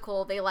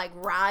musical they like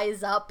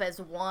rise up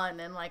as one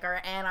and like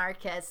are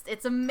anarchists,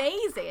 it's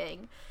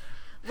amazing.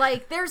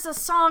 Like, there's a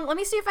song, let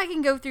me see if I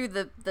can go through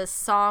the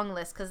song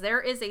list, because there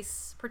is a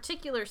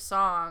particular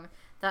song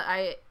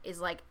that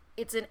is like,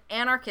 it's an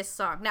anarchist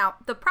song. Now,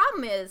 the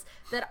problem is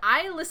that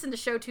I listen to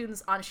show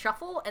tunes on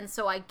shuffle, and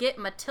so I get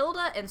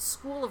Matilda and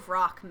School of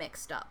Rock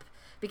mixed up.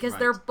 Because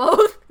they're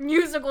both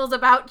musicals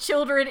about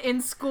children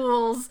in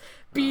schools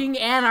being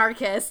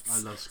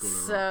anarchists. I love School of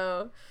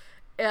Rock.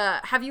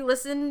 So, have you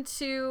listened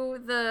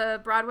to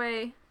the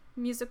Broadway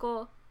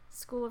musical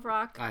School of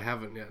Rock? I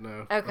haven't yet,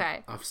 no.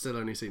 Okay. I've still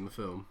only seen the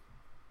film.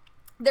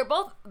 They're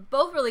both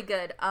really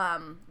good.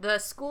 The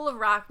School of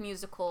Rock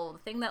musical, the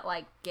thing that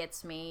like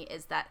gets me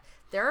is that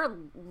there are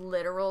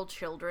literal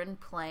children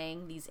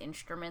playing these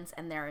instruments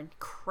and they're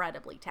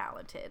incredibly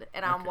talented.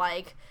 And I'm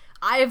like,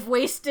 I've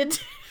wasted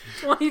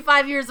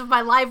 25 years of my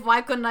life.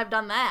 Why couldn't I have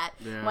done that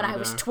when I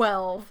was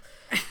 12?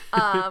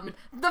 One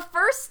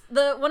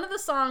of the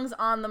songs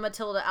on the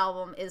Matilda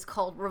album is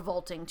called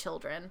Revolting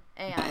Children,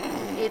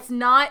 and it's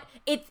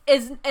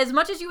as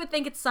much as you would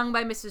think it's sung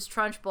by Mrs.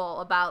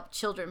 Trunchbull about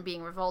children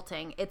being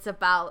revolting, it's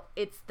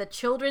the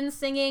children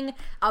singing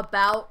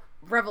about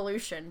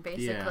revolution,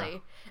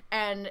 basically.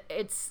 And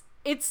it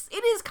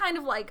is kind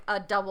of like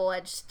a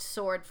double-edged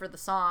sword for the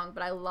song,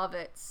 but I love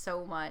it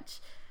so much.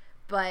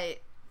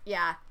 But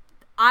yeah,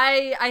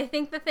 I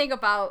think the thing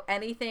about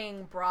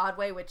anything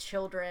Broadway with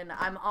children,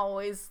 I'm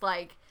always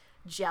like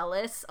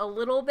jealous a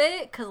little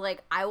bit, because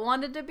like I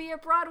wanted to be a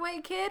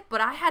Broadway kid, but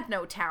I had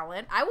no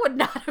talent. I would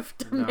not have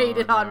made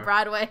it on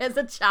Broadway as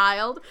a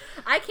child.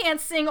 I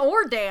can't sing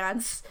or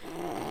dance.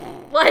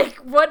 Like,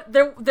 what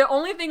the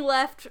only thing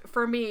left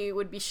for me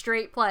would be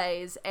straight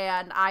plays,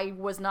 and I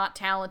was not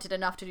talented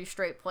enough to do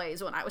straight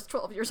plays when I was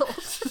 12 years old.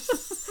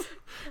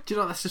 Do you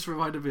know, that's just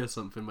reminded me of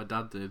something my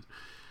dad did.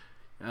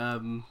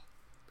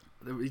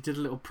 He did a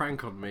little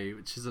prank on me,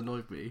 which has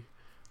annoyed me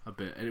a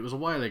bit, and it was a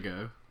while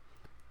ago.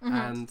 Mm-hmm.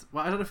 And,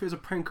 well, I don't know if it was a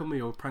prank on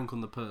me or a prank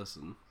on the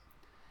person.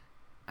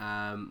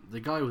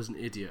 The guy was an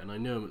idiot, and I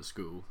knew him at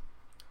school.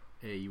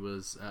 He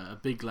was a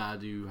big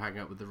lad who hung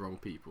out with the wrong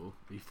people.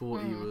 He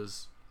thought he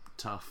was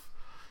tough.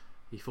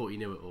 He thought he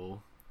knew it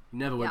all. He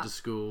never went to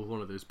school,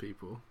 one of those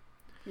people.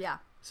 Yeah.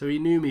 So he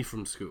knew me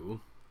from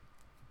school,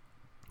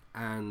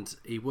 and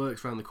he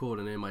works around the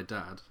corner near my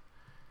dad.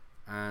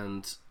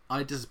 And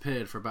I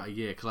disappeared for about a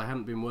year because I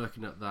hadn't been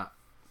working at that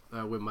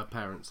with my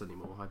parents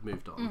anymore. I'd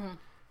moved on. Mm-hmm.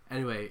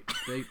 Anyway,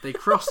 they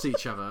crossed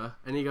each other,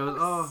 and he goes,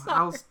 "Oh,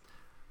 how's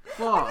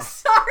what?" I'm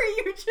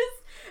sorry,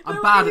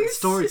 I'm bad at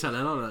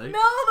storytelling, aren't I? No,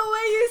 the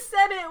way you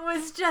said it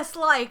was just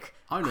like,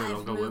 I no I've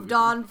longer moved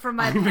on from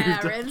my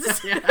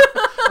parents. Yeah.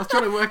 I was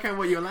trying to work out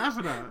what you were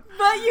laughing at.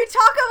 But you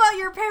talk about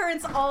your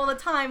parents all the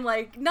time,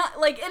 like, not,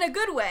 like, in a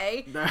good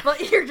way, No.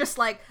 but you're just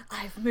like,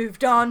 I've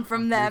moved on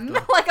from them. moved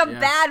on. Like a Yeah.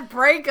 bad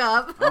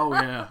breakup. Oh,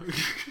 yeah.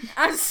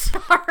 I'm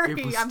sorry.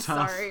 It was I'm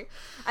tough. sorry.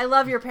 I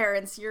love your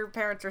parents. Your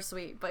parents are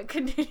sweet, but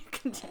continue.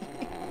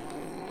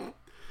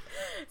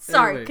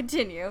 Sorry, Anyway.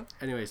 continue.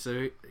 Anyway,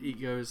 so he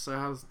goes,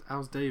 so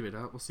how's David?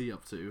 What's he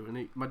up to?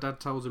 And my dad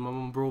tells him I'm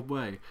on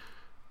Broadway.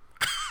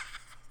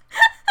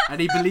 And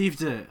he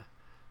believed it.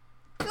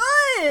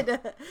 Good.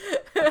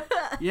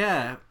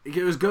 Yeah,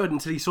 it was good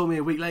until he saw me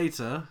a week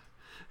later.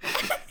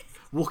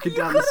 Walking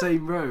down the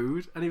same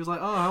road. And he was like,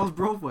 oh, how's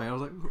Broadway? I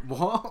was like,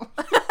 what?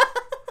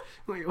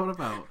 What are you on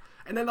about?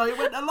 And then I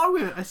went along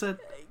with it. I said,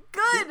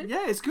 Good.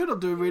 yeah, it's good. I'm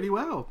doing really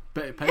well.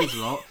 Bet it pays a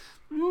lot.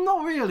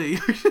 Not really.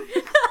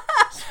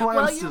 That's why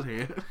Well, I'm still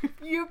here.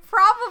 You're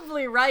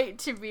probably right,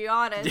 to be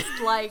honest.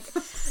 Like,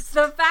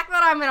 the fact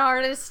that I'm an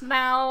artist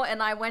now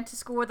and I went to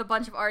school with a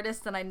bunch of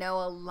artists and I know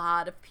a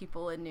lot of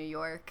people in New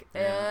York,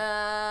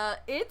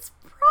 it's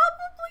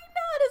probably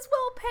not as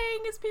well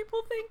paying as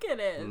people think it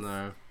is.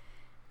 No.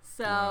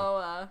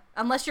 So,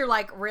 unless you're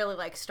like really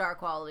like star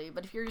quality,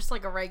 but if you're just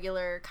like a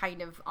regular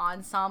kind of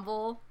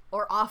ensemble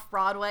or off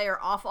Broadway or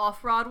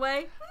off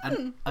Broadway,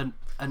 An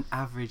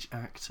average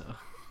actor.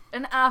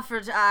 an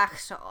average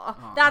actor.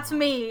 That's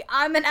me.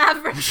 I'm an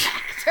average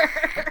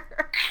actor.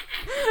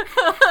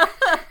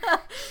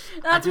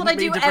 That's what I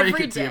do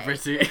every day.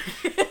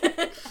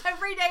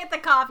 Every day at the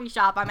coffee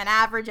shop, I'm an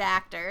average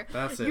actor.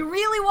 That's it. You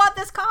really want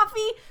this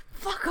coffee?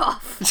 Fuck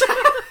off.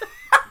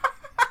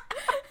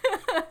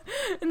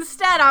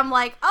 Instead, I'm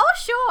like, oh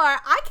sure,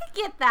 I can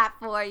get that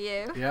for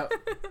you. Yep.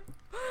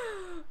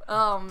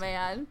 Oh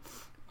man,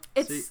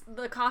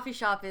 the coffee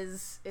shop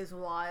is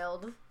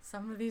wild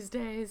some of these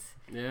days.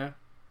 Yeah.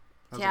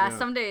 How's it Yeah, going?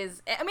 some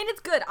days. I mean, it's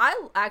good.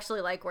 I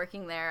actually like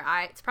working there.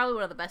 It's probably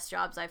one of the best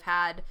jobs I've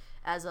had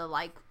as a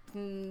like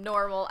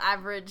normal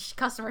average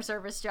customer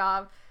service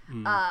job.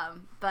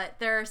 But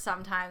there are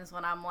some times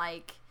when I'm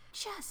like,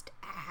 just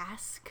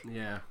ask.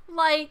 Yeah.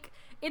 Like,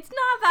 it's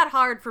not that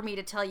hard for me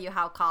to tell you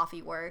how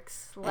coffee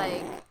works.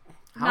 Like,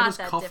 How not does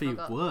that coffee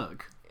difficult.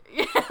 work?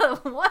 Yeah,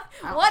 what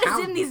How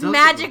is in these does it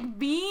magic work?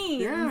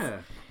 beans? Yeah.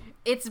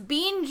 It's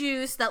bean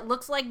juice that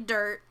looks like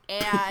dirt,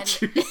 and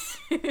Juice.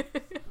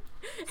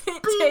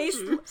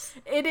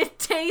 it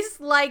tastes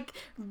like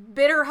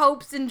bitter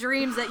hopes and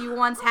dreams that you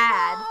once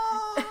had.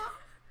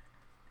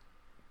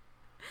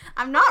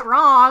 I'm not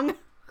wrong.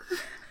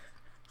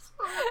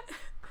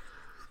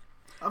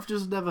 I've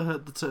just never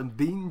heard the term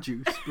bean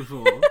juice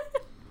before.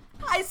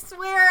 I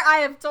swear I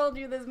have told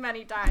you this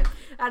many times.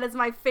 That is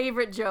my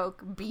favorite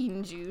joke,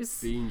 bean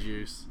juice. Bean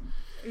juice.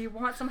 You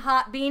want some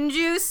hot bean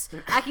juice?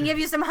 I can give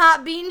you some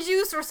hot bean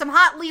juice or some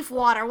hot leaf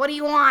water. What do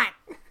you want?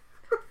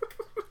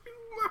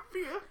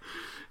 Mafia.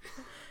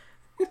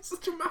 It's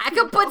such a mafia. I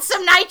could put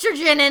some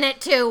nitrogen in it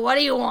too. What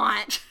do you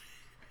want?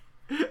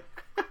 Do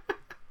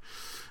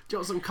you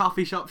want some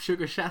coffee shop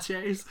sugar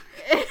sachets?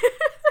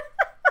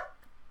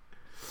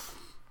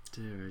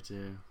 Dear, oh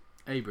dear.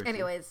 Hey, Brittany.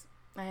 Anyways,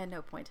 I had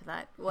no point to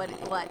that.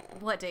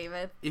 What,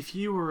 David? If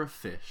you were a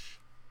fish,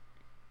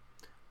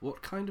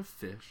 what kind of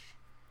fish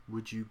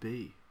would you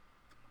be?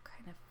 What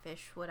kind of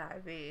fish would I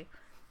be?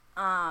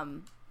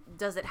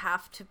 Does it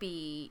have to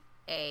be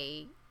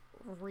a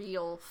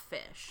real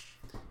fish?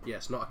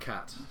 Yes, not a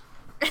cat.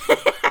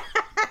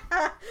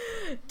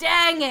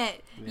 Dang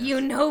it! Yes. You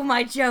know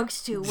my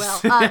jokes too well.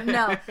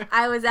 No,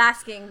 I was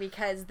asking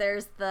because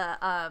there's the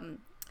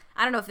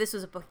I don't know if this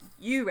was a book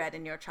you read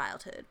in your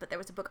childhood, but there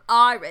was a book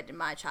I read in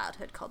my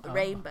childhood called The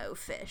Rainbow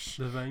Fish.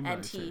 The Rainbow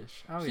and he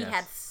Fish. Oh, he yes.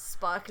 had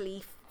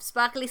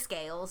sparkly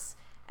scales,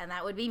 and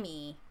that would be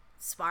me.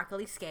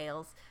 Sparkly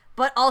scales.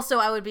 But also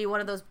I would be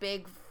one of those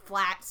big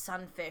flat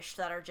sunfish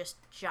that are just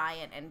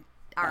giant and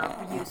are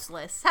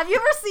useless. Have you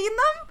ever seen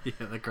them?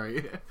 Yeah, they're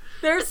great.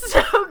 They're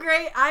so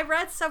great. I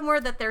read somewhere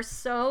that they're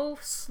so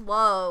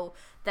slow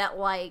that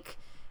like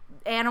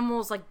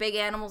animals, like big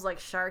animals like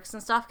sharks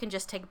and stuff, can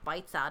just take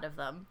bites out of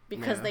them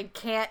because Yeah. they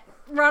can't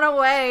run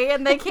away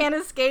and they can't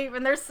escape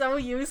and they're so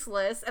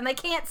useless and they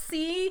can't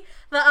see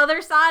the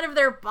other side of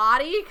their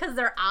body because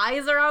their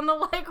eyes are on the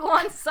like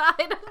one side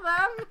of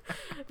them.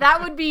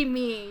 That would be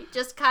me,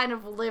 just kind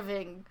of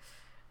living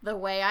the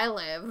way I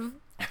live.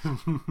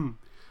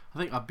 I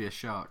think I'd be a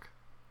shark.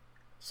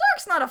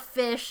 Shark's not a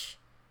fish.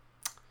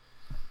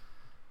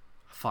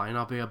 Fine,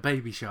 I'll be a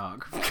baby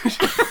shark.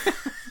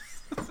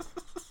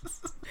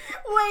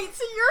 Wait,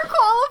 so your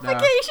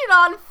qualification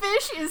on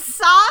fish is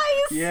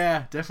size?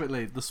 Yeah,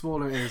 definitely. The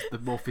smaller it is, the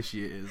more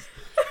fishy it is.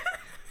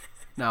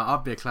 No,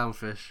 I'd be a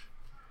clownfish.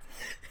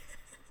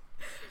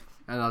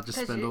 And I'll just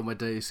spend all my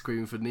days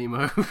screaming for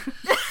Nemo. That's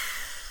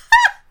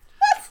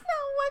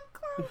not what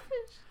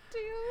clownfish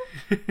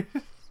do.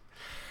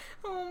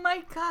 Oh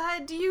my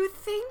god, do you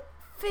think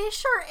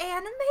fish are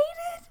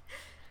animated?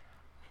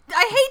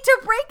 I hate to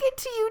break it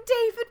to you,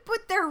 David,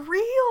 but they're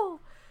real.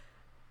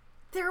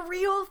 They're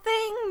real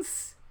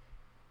things.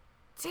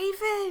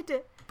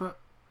 David! But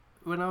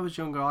when I was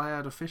younger, I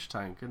had a fish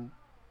tank, and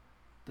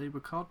they were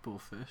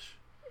cardboard fish.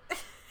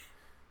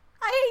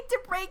 I hate to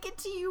break it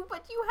to you,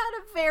 but you had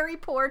a very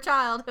poor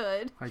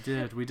childhood. I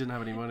did. We didn't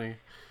have any money.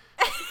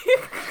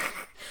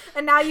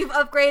 And now you've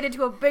upgraded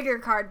to a bigger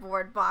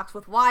cardboard box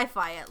with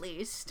Wi-Fi, at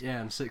least. Yeah,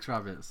 and 6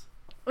 rabbits.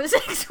 With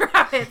 6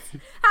 rabbits.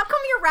 How come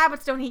your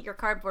rabbits don't eat your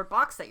cardboard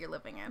box that you're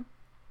living in?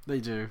 They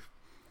do.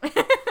 They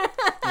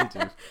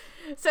do.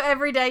 So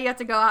every day you have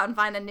to go out and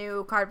find a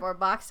new cardboard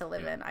box to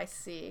live Yeah. in. I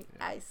see.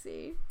 Yeah. I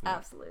see. Yeah.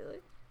 Absolutely.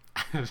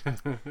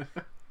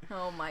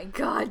 Oh my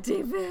god,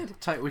 David.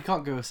 We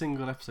can't go a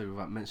single episode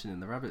without mentioning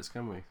the rabbits,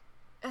 can we?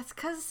 That's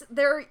because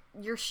they're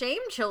your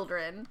shame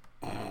children.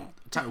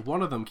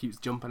 One of them keeps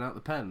jumping out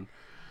the pen.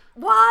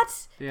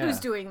 What? Yeah. Who's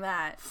doing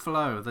that?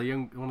 Flo,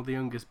 one of the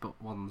youngest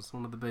ones,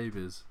 one of the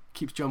babies,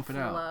 keeps jumping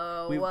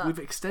Flo. out. We've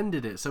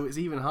extended it so it's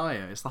even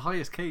higher. It's the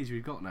highest cage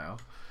we've got now,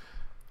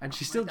 and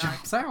she still God.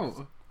 jumps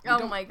out.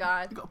 Oh my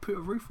god. We've got to put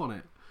a roof on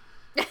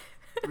it.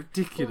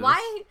 Ridiculous.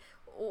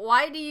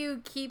 Why do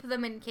you keep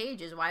them in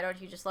cages? Why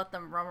don't you just let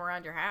them roam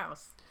around your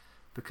house?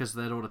 Because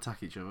they'd all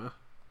attack each other.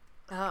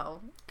 Oh.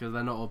 Because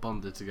they're not all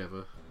bonded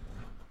together.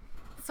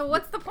 So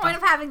what's the point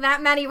of having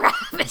that many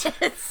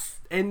rabbits?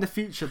 In the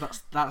future,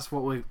 that's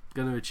what we're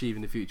going to achieve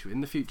in the future. In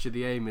the future,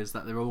 the aim is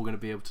that they're all going to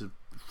be able to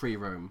free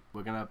roam.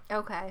 We're going to,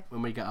 Okay.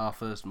 when we get our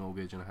first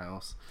mortgage and a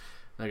house,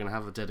 they're going to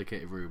have a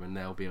dedicated room and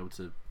they'll be able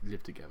to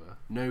live together.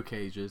 No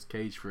cages,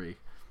 cage free.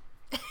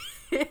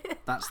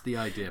 That's the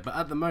idea. But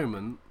at the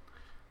moment,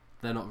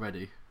 they're not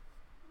ready.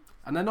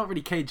 And they're not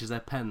really cages, they're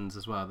pens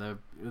as well.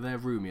 They're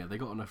roomier, they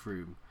got enough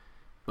room.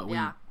 But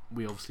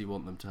we obviously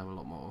want them to have a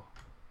lot more.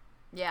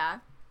 Yeah.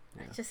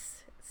 Yeah.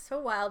 It's so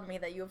wild to me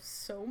that you have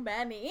so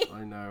many.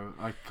 I know,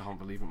 I can't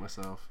believe it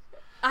myself.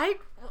 I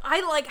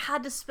like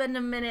had to spend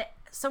a minute.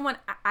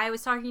 I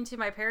was talking to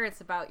my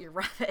parents about your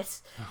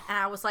rabbits, and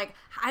I was like,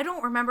 I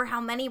don't remember how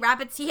many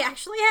rabbits he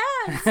actually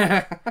has. He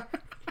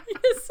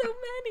has so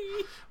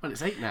many. Well,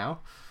 it's 8 now.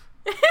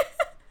 David,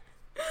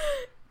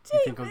 You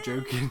think I'm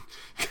joking?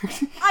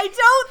 I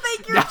don't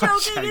think you're No, I'm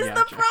joking. joking, Is I'm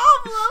the joking.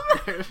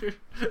 problem?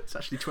 It's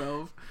actually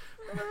 12.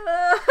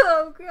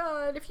 Oh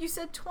god! If you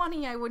said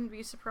 20, I wouldn't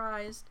be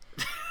surprised.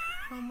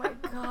 Oh my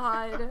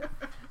god!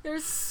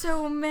 There's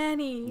so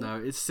many. No,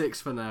 it's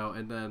 6 for now,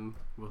 and then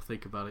we'll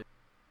think about it.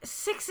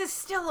 6 is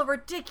still a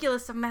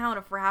ridiculous amount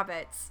of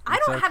rabbits. I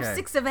It's don't have okay.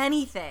 6 of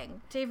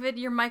anything. David,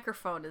 your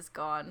microphone is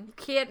gone. You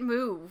can't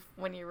move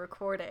when you're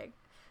recording.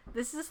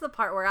 This is the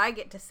part where I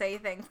get to say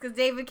things, because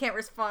David can't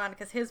respond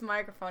because his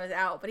microphone is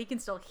out, but he can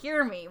still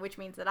hear me, which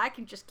means that I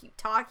can just keep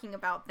talking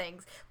about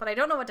things, but I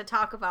don't know what to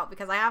talk about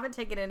because I haven't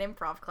taken an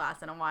improv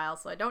class in a while,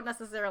 so I don't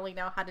necessarily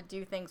know how to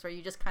do things where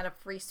you just kind of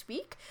free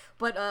speak.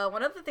 But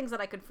one of the things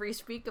that I could free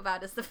speak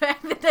about is the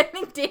fact that I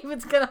think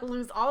David's gonna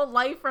lose all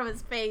life from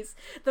his face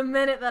the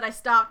minute that I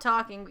stop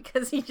talking,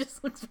 because he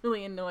just looks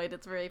really annoyed.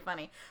 It's very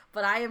funny.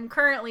 But I am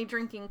currently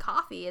drinking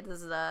coffee.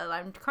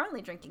 I'm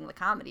currently drinking the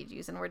comedy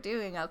juice, and we're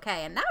doing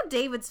okay. And now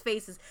David's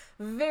face is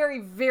very,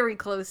 very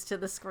close to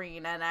the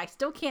screen, and I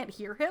still can't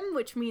hear him,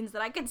 which means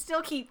that I can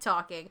still keep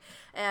talking.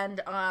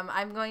 And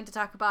I'm going to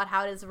talk about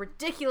how it is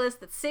ridiculous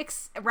that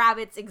 6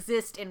 rabbits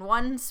exist in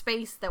one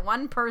space that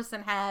one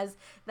person has.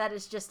 That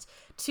is just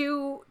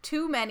too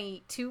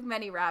many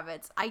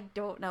rabbits. I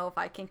don't know if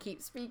I can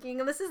keep speaking,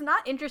 and this is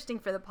not interesting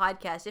for the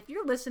podcast. If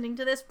you're listening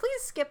to this,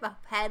 please skip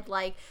ahead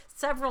like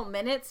several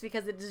minutes,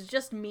 because it is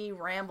just me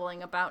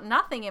rambling about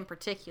nothing in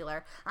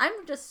particular.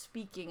 I'm just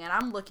speaking, and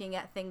I'm looking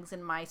at things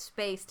in my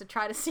space to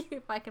try to see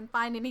if I can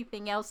find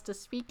anything else to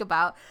speak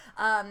about.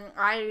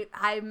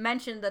 I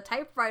mentioned the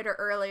typewriter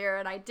earlier,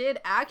 and I did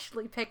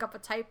actually pick up a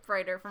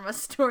typewriter from a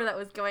store that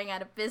was going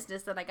out of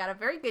business, and I got a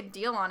very good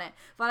deal on it,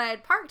 but I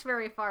had parked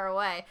very far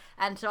away,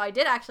 and so I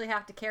did actually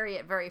have to carry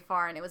it very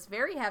far, and it was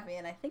very heavy,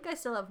 and I think I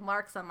still have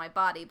marks on my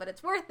body, but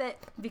it's worth it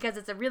because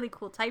it's a really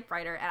cool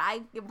typewriter, and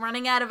I'm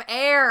running out of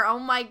air. Oh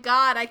my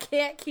god, I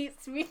can't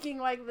keep speaking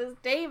like this.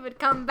 David,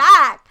 come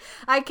back.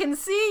 I can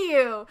see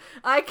you,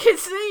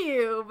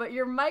 but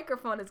your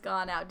microphone has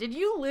gone out. Did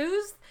you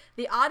lose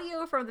the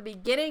audio from the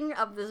beginning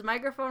of this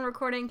microphone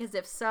recording? Because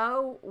if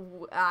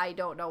so, I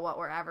don't know what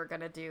we're ever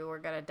gonna do. We're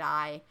gonna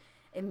die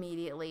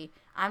immediately.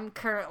 I'm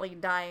currently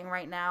dying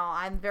right now.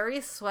 I'm very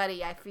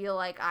sweaty. I feel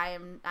like I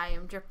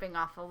am dripping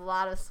off a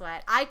lot of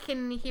sweat. I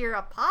can hear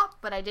a pop,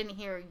 but I didn't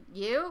hear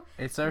you.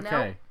 It's okay.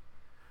 Nope.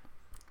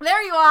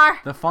 There you are.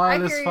 The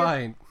file I is hear you.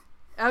 fine.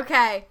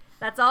 Okay.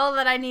 That's all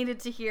that I needed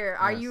to hear.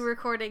 Are Yes. you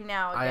recording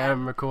now again? I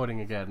am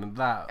recording again, and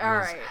that All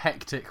was right.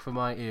 hectic for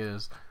my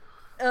ears.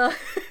 Did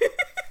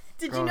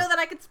you Go know on. that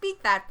I could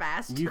speak that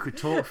fast? You could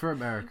talk for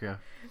America.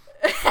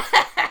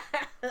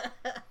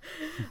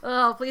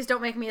 Oh, please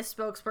don't make me a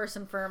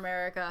spokesperson for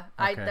America.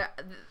 Okay.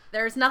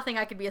 There's nothing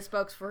I could be a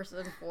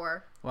spokesperson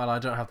for. Well, I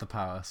don't have the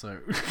power, so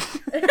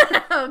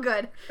Oh,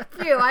 good.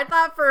 Phew, I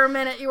thought for a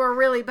minute you were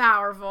really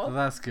powerful.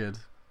 that's good.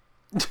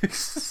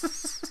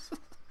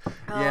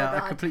 Oh, Yeah, I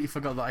God. completely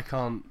forgot that I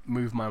can't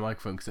move my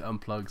microphone because it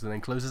unplugs and then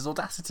closes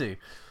Audacity.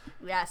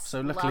 Yes, So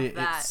luckily love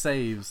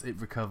that. it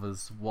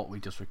recovers what we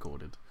just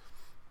recorded.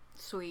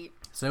 Sweet.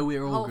 So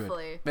we're all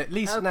Hopefully. good. But at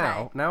least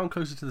Okay. now I'm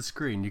closer to the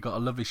screen. You got a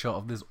lovely shot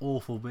of this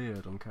awful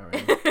beard I'm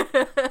carrying. You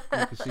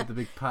can see the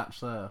big patch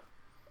there.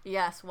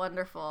 Yes,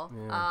 wonderful.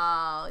 Yeah.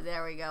 Oh,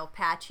 there we go.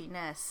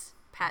 Patchiness.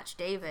 Patch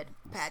David.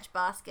 Patch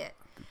Bosket.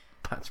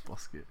 Patch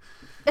Bosket.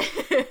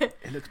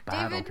 It looks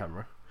bad on David-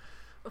 camera.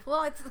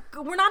 Well,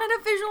 we're not in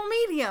a visual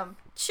medium.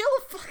 Chill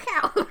the fuck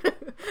out.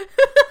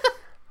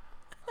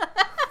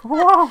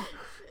 Whoa!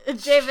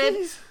 David.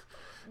 Jeez.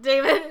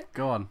 David.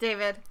 Go on.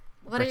 David.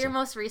 What are your Better.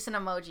 most recent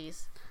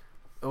emojis?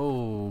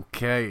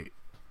 Okay.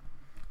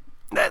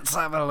 Let's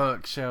have a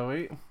look, shall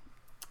we?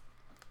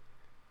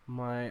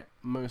 My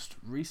most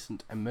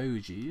recent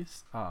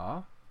emojis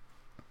are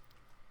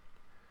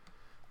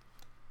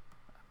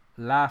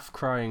laugh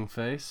crying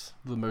face,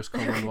 the most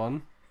common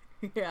one.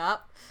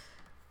 Yep.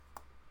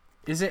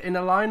 Is it in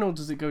a line or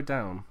does it go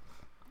down?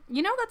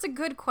 You know, that's a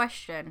good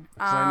question.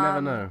 Because I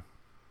never know.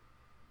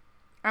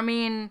 I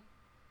mean,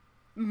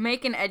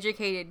 make an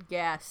educated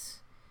guess.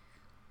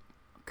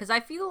 Because I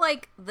feel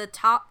like the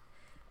top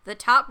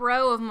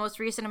row of most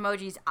recent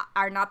emojis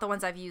are not the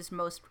ones I've used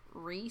most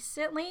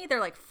recently.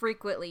 They're like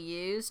frequently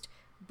used,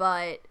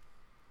 but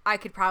I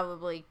could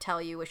probably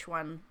tell you which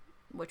one.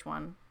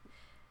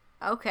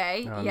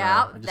 Okay, Oh,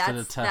 yeah, no. I just did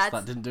a test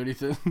that didn't do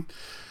anything.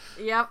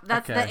 Yep,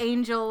 that's Okay. the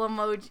angel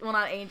emoji. Well,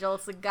 not angel.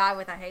 It's the guy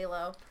with a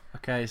halo.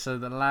 Okay, so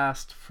the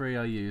last three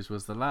I used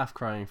was the laugh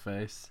crying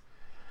face,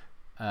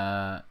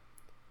 crying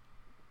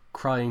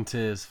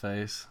tears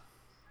face,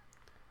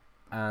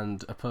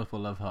 and a purple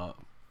love heart.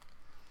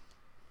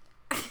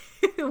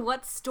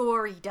 What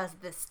story does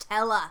this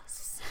tell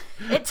us?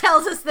 It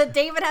tells us that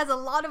David has a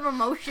lot of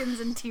emotions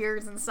and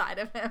tears inside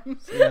of him.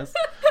 Yes.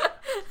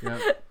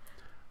 Yep.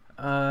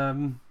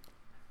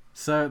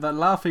 So that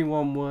laughing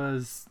one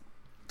was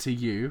to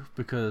you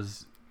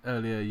because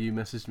earlier you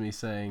messaged me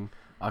saying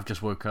I've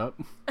just woke up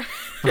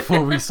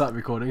before we start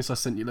recording, so I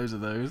sent you loads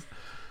of those.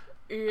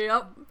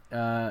 Yep.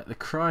 The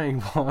crying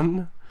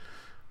one.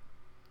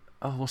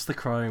 Oh, what's the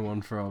crying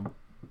one from?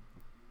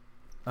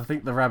 I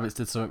think the rabbits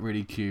did something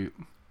really cute.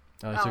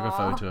 I took a Aw.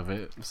 photo of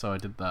it, so I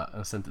did that and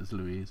I sent it to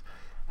Louise.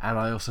 And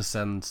I also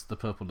sent the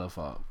purple love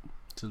heart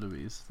to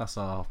Louise. That's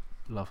our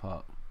love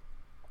heart.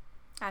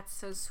 That's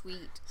so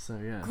sweet. So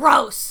yeah.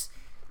 Gross.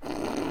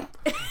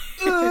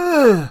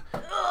 Ugh.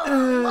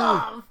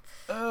 Love.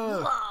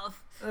 Ugh.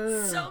 Love.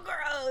 So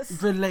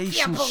gross.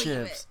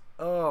 Relationships.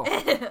 Oh,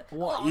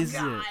 what Oh, is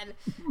God. it?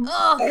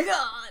 Oh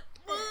God.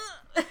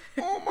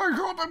 Oh my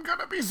god, I'm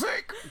gonna be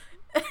sick.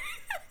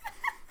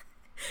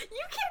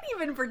 You can't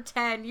even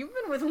pretend. You've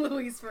been with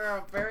Louise for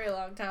a very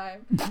long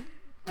time. How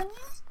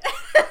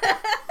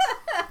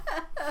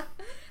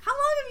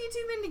long have you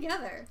two been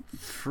together?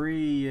 3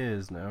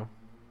 years now.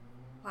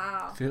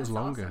 Wow. Feels that's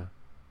longer. awesome.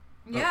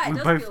 Yeah, We it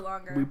does both- feel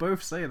longer. We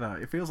both say that.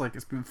 It feels like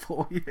it's been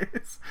 4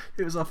 years.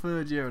 It was our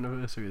 3rd year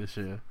anniversary this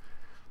year.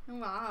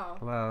 Wow.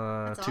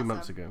 Well, That's 2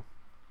 months awesome. ago.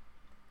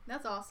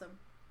 That's awesome.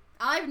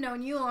 I've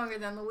known you longer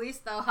than Louise,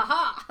 though.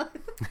 Haha.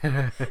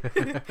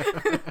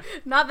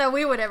 Not that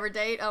we would ever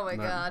date. Oh my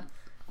No. God.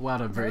 Well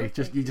done, Brie.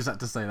 thank You just had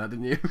to say that,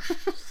 didn't you?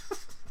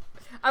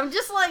 I'm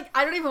just like,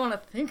 I don't even want to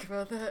think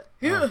about that.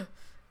 Oh.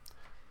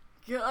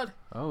 God.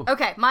 Oh.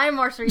 Okay, my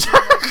most recent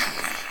one.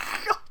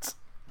 God.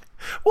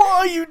 What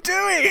are you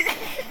doing?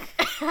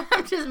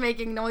 I'm just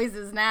making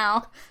noises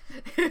now.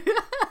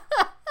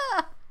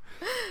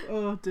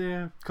 Oh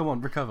dear. Come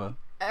on, recover.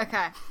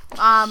 Okay.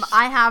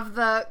 I have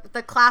the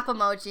clap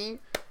emoji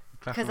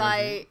Clap because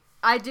emoji.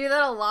 I do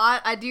that a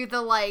lot. I do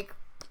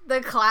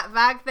the clap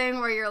back thing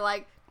where you're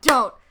like,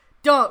 don't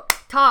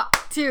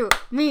talk to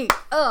me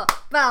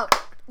about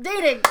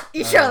dating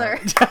each other.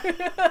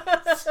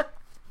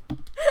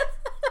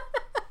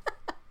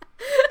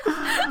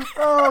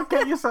 Oh,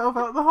 get yourself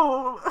out the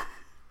hole.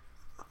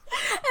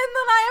 And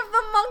then I have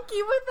the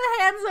monkey with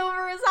the hands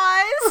over his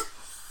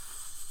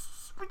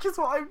eyes, Which is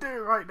what I'm doing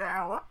right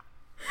now.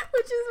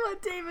 which is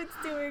what David's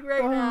doing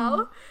right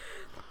now.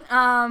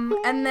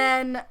 And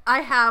then I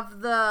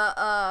have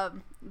the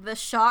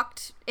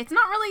shocked. It's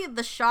not really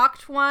the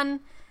shocked one.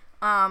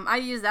 I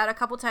use that a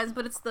couple times,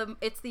 but it's the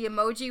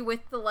emoji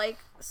with the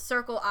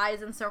circle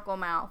eyes and circle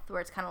mouth,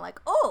 where it's kind of like,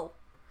 oh.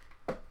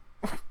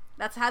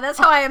 That's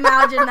how I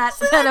imagine that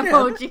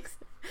emoji.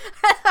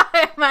 That's how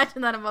I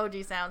imagine that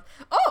emoji sounds.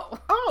 Oh.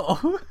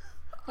 Oh.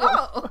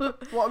 Oh.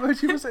 What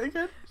emoji was it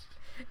again?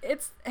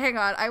 Hang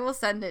on, I will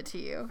send it to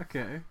you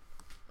Okay.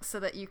 so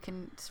that you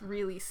can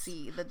really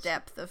see the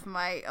depth of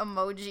my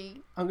emoji.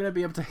 I'm going to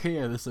be able to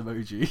hear this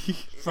emoji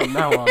from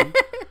now on.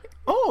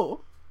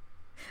 Oh.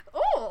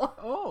 Oh,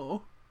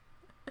 Oh.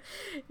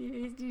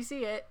 you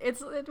see it? It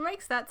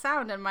makes that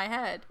sound in my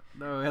head.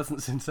 No, it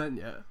hasn't been sent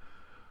yet.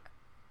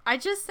 I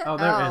just said. Oh,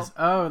 there it is.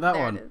 Oh, that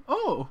There it one. is.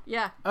 Oh.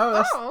 Yeah.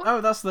 Oh,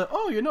 that's the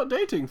you're not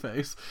dating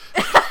face.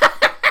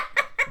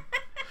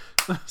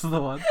 That's the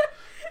one.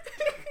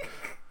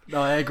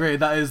 No, I agree.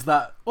 That is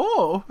that.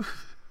 Oh.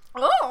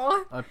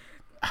 Oh. I-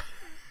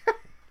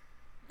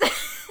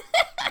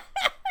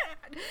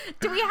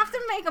 Do we have to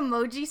make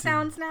emoji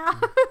sounds now?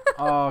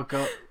 Oh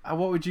god.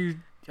 What would you?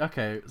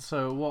 Okay,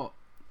 so what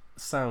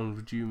sound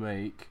would you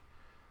make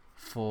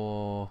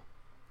for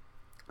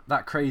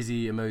that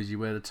crazy emoji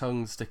where the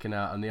tongue's sticking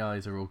out and the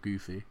eyes are all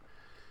goofy?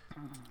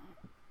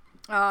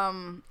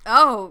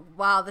 Oh,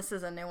 wow, this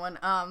is a new one.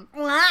 That's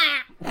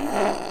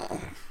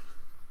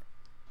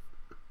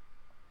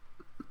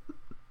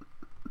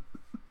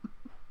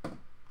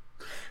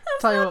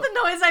not the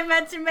noise I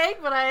meant to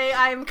make, but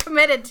I'm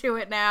committed to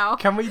it now.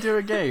 Can we do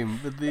a game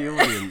with the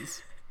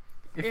audience?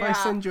 If I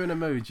send you an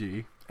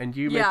emoji and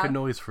you make a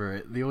noise for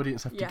it, the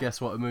audience have to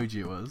guess what emoji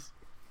it was.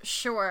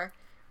 Sure.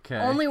 Okay.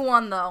 Only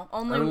one, though.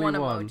 Only one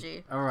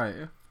emoji. Alright.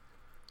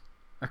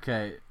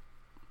 Okay.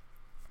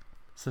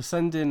 So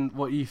send in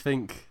what you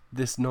think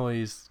this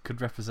noise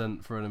could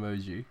represent for an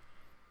emoji.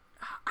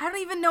 I don't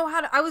even know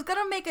how to... I was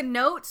going to make a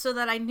note so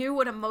that I knew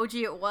what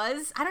emoji it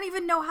was. I don't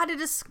even know how to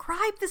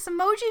describe this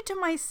emoji to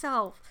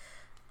myself.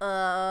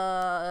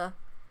 Sound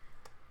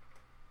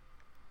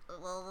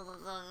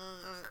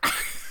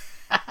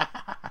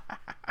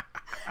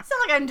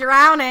like I'm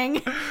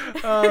drowning.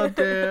 Oh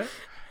dear.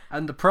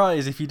 And the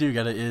prize, if you do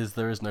get it, is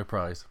there is no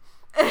prize.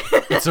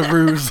 It's a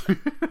ruse.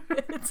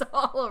 It's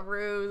all a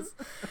ruse.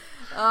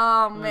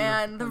 Oh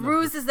man, the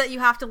ruse is that you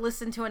have to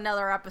listen to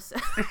another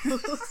episode.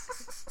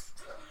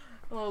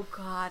 Oh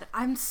god,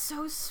 I'm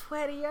so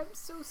sweaty. I'm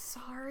so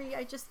sorry.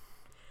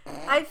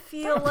 I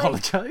feel like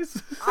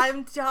apologize.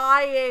 I'm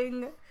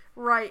dying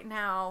right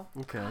now.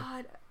 Okay.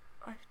 God,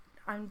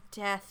 I'm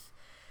death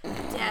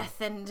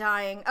and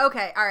dying.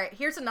 Okay, all right.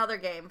 Here's another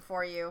game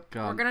for you.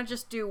 We're gonna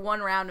just do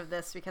one round of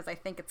this because I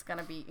think it's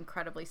gonna be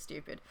incredibly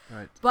stupid.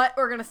 Right. But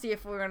we're gonna see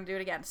if we're gonna do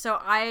it again. So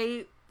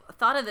I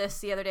thought of this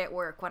the other day at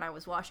work when I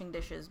was washing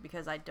dishes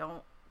because I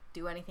don't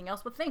do anything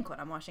else but think when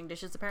I'm washing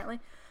dishes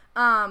apparently.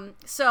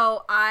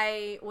 So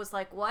I was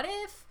like, what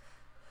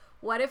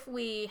if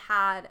we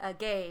had a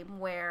game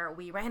where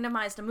we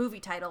randomized a movie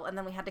title and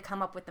then we had to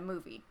come up with the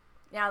movie?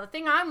 Now, the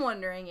thing I'm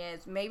wondering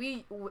is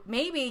maybe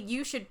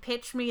you should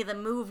pitch me the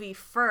movie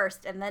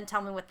first and then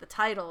tell me what the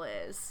title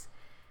is.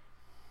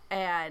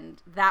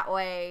 And that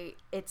way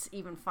it's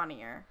even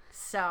funnier.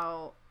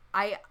 So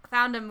I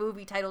found a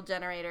movie title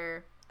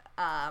generator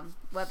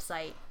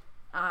website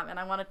and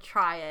I want to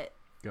try it.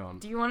 Go on.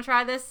 Do you want to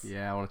try this?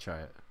 Yeah, I want to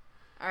try it.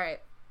 All right.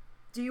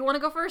 Do you want to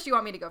go first or you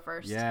want me to go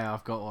first? Yeah,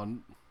 I've got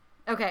one.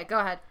 Okay, go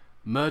ahead.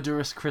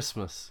 Murderous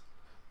Christmas.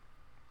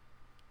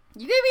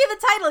 You gave me the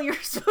title. You're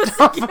supposed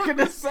to I'm not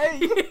gonna say.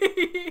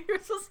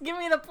 You're supposed to give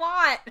me the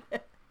plot.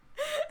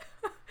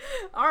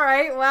 All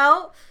right,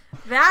 well,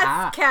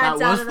 that's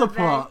cat's out of the bag.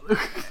 That was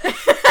the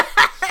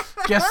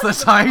plot. Guess the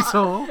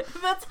title.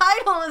 The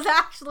title is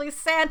actually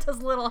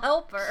Santa's Little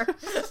Helper.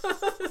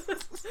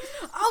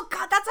 Oh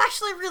god, that's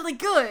actually really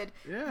good.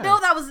 Yeah. No,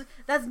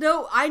 that's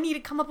no. I need to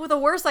come up with a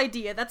worse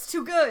idea. That's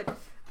too good.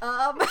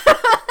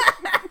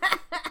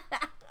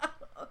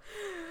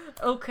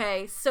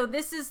 Okay, so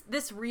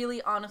this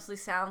really honestly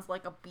sounds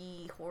like a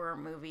B horror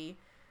movie.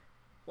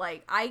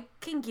 Like, I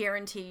can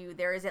guarantee you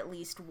there is at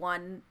least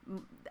one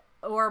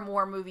or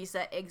more movies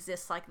that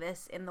exist like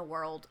this in the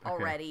world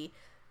already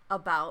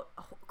about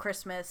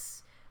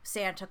Christmas.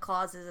 Santa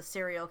Claus is a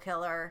serial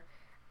killer,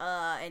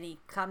 and he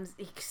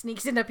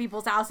sneaks into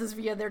people's houses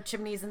via their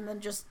chimneys and then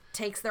just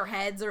takes their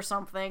heads or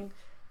something.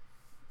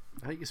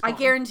 I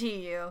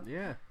guarantee you.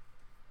 Yeah.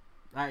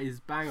 That is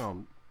bang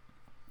on.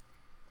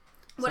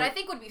 What I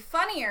think would be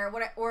funnier,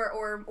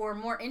 or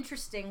more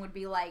interesting, would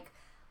be like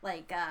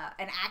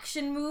an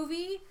action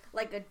movie,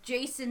 like a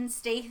Jason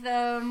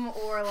Statham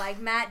or like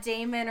Matt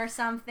Damon or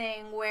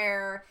something,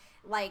 where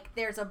like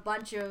there's a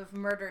bunch of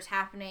murders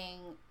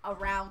happening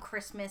around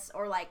Christmas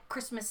or like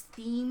Christmas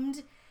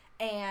themed,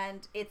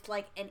 and it's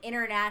like an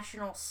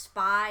international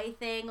spy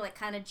thing, like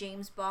kind of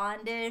James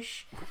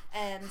Bond-ish.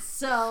 And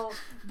so,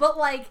 but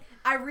like,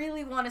 I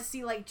really want to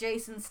see like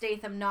Jason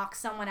Statham knock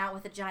someone out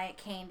with a giant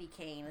candy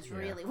cane is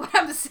really what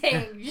I'm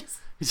saying.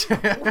 Just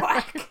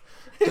whack.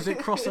 Does it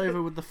cross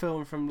over with the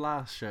film from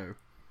last show?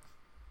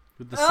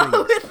 With the sinks?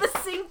 Oh, with the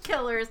sink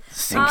killers.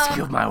 Sinks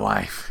killed my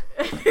wife.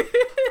 Didn't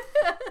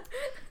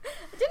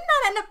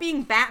that end up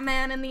being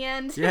Batman in the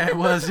end? Yeah, it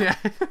was, yeah.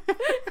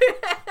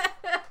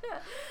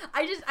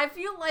 I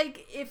feel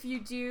like if you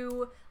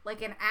do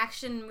like an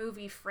action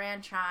movie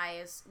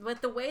franchise,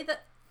 with the way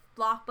that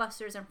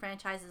blockbusters and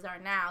franchises are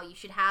now, you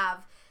should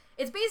have,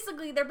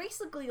 they're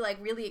basically like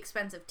really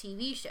expensive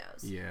TV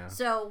shows. Yeah.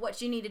 So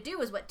what you need to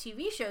do is what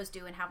TV shows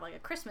do and have like a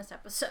Christmas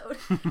episode.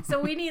 So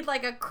we need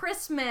like a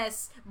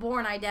Christmas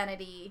Bourne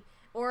Identity,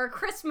 or a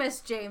Christmas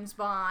James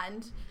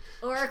Bond,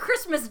 or a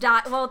Christmas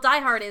Die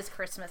Hard is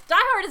Christmas. Die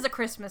Hard is a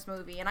Christmas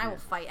movie, and I will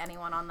fight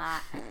anyone on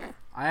that.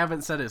 I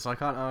haven't said it, so I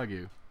can't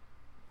argue.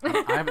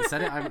 I haven't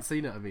said it, I haven't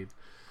seen it, I mean.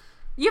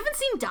 You haven't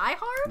seen Die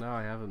Hard? No,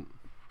 I haven't.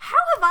 How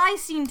have I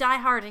seen Die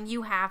Hard and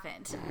you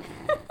haven't?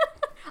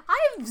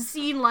 I've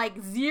seen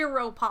like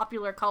 0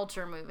 popular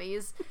culture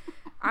movies.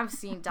 I've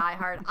seen Die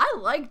Hard. I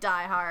like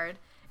Die Hard.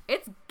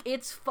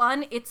 It's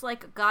fun. It's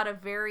like got a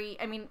very,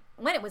 I mean,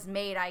 when it was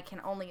made, I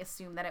can only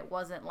assume that it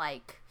wasn't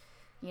like,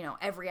 you know,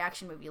 every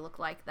action movie looked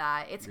like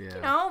that. It's,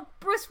 you know,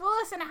 Bruce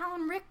Willis and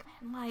Alan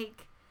Rickman,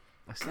 like,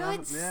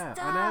 good stuff.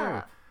 Yeah, I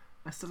know.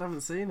 I still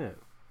haven't seen it.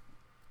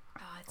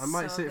 Oh, it's I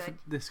might so see good. it for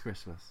this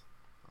Christmas.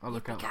 I'll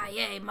look out.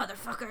 Yippee-ki-yay,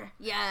 motherfucker!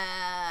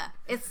 Yeah,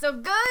 it's so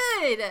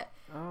good.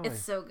 Oh,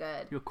 It's so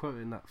good. you're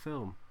quoting that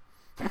film.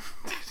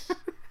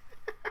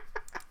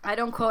 I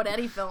don't quote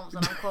any films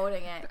when I'm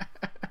quoting it.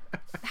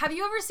 Have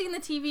you ever seen the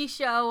TV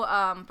show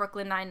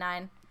Brooklyn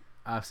Nine-Nine?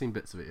 I've seen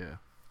bits of it, yeah.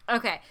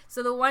 Okay,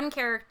 so the one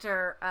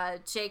character,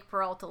 Jake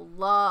Peralta,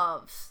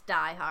 loves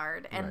Die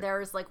Hard, and Right.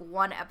 there's like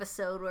one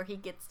episode where he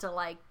gets to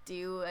like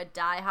do a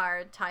Die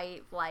Hard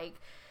type like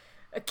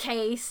a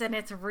case, and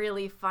it's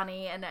really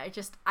funny. And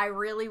I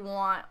really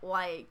want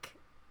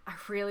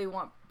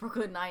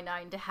Brooklyn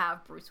Nine-Nine to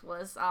have Bruce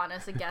Willis on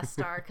as a guest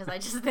star because I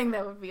just think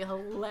that would be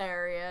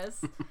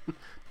hilarious.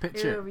 It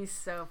Picture. would be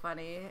so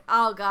funny.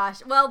 Oh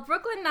gosh. Well,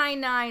 Brooklyn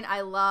Nine-Nine I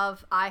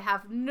love. I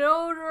have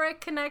no direct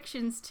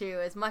connections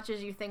to as much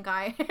as you think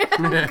I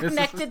am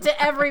connected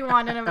to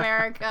everyone in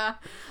America.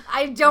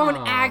 I don't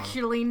Aw.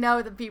 actually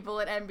know the people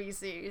at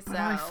NBC, so. But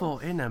I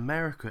thought in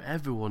America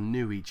everyone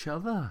knew each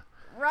other.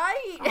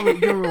 Right? Oh,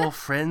 you're all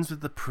friends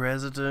with the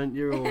president.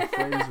 You're all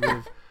friends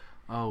with.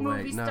 Oh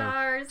Movie wait, no.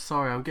 stars.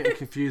 Sorry, I'm getting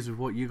confused with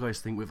what you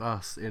guys think with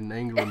us in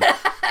England.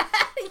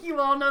 You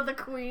all know the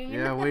Queen.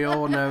 Yeah, we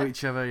all know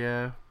each other.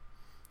 Yeah.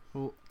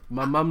 Well,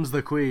 my mum's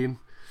the queen.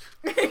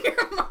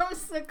 Your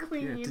mom's the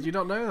Queen. Yeah, did you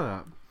not know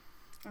that?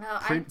 No,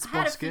 Prince I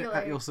had a Bosket at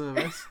feeling. your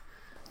service.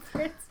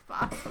 Prince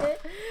Bosket.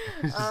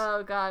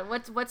 Oh God,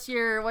 what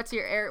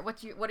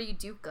are you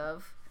Duke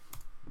of?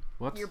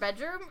 What? Your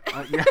bedroom?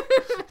 Yeah.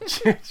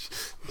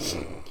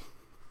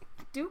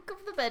 Duke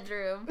of the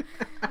bedroom.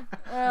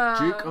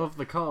 Duke of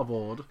the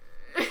cardboard.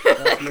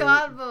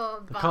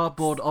 Cardboard. The box.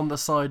 cardboard on the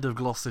side of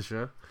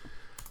Gloucestershire.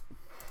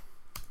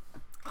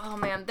 Oh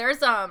man,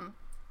 there's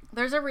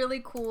a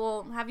really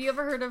cool. Have you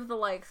ever heard of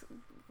the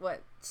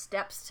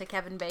steps to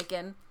Kevin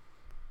Bacon?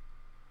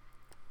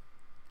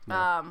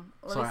 No.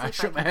 Let Sorry, me see I if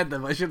shook my can- head there,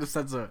 but I should have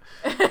said so.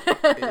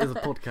 It is a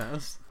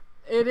podcast.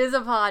 It is a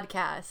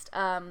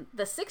podcast.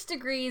 The 6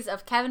 Degrees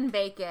of Kevin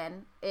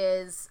Bacon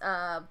is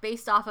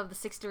based off of the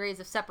 6 Degrees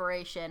of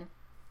Separation,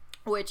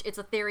 which it's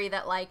a theory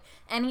that like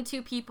any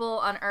two people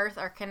on Earth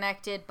are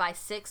connected by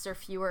 6 or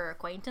fewer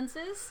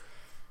acquaintances.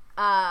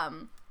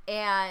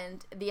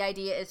 And the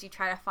idea is you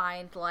try to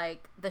find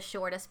like the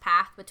shortest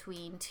path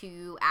between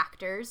two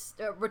actors,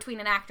 between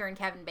an actor and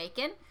Kevin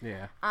Bacon.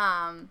 Yeah.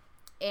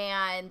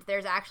 And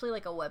there's actually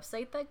like a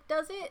website that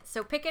does it.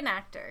 So pick an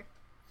actor.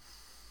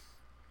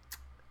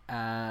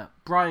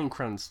 Bryan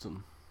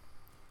Cranston.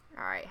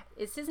 All right.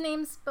 Is his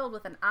name spelled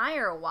with an I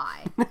or a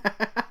Y?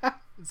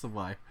 It's a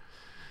Y.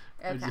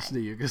 I Okay. just knew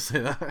you were going to say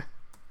that.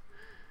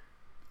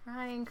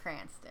 Bryan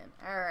Cranston.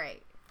 All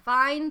right.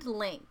 Find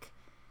link.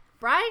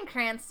 Bryan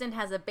Cranston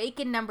has a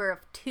Bacon number of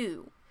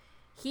 2.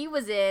 He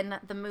was in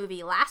the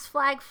movie Last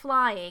Flag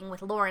Flying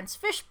with Lawrence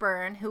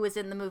Fishburne, who was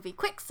in the movie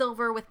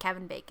Quicksilver with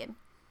Kevin Bacon.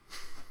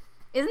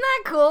 Isn't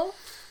that cool?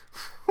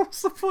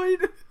 What's the point?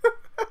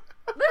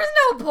 There's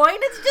no point.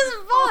 It's just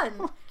fun.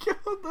 Oh my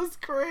god, that's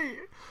great.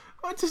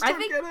 I just I don't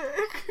think- get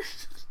it.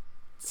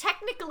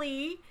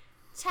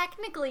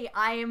 Technically,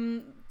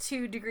 I'm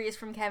 2 degrees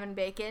from Kevin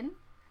Bacon.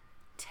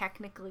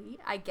 Technically,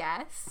 I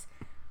guess.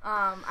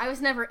 I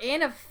was never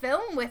in a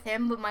film with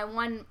him, but my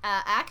one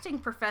acting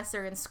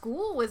professor in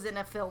school was in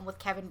a film with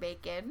Kevin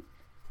Bacon.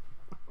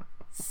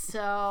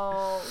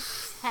 So,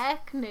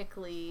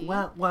 technically...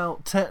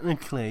 Well,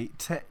 technically,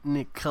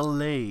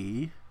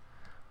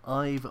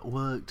 I've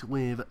worked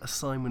with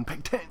Simon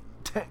Pegg.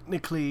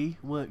 Technically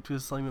worked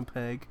with Simon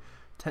Pegg.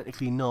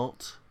 Technically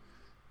not.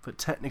 But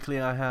technically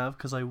I have,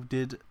 because I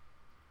did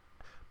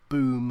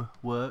boom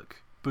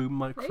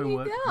microphone you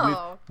work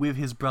go. with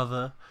his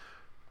brother.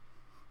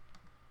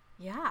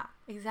 Yeah,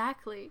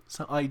 exactly.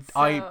 So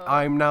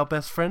I'm now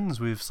best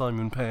friends with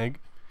Simon Pegg.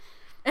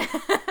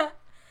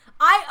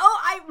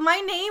 My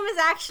name is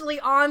actually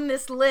on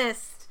this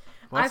list.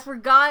 What? I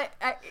forgot.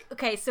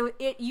 Okay, so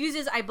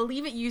I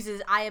believe it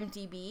uses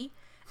IMDb,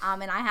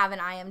 and I have an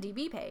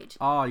IMDb page.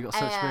 Oh, you got to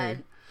search me.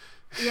 And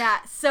yeah,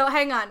 so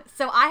hang on.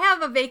 So I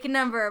have a Bacon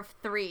number of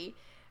 3,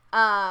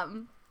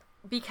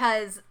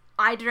 because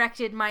I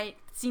directed my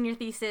senior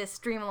thesis,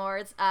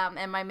 Dreamlords,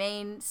 and my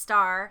main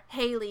star,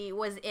 Haley,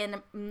 was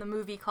in the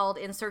movie called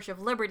In Search of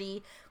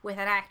Liberty with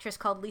an actress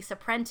called Lisa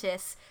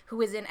Prentice, who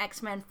was in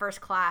X-Men First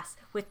Class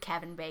with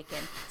Kevin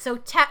Bacon.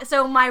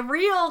 So my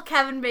real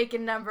Kevin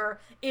Bacon number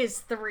is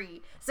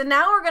 3. So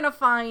now we're gonna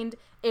find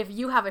if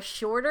you have a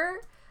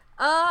shorter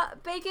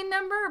Bacon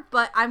number,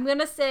 but I'm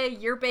gonna say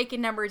your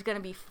Bacon number is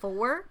gonna be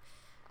 4.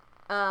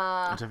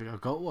 I don't think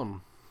I've got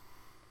one.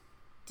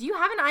 Do you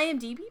have an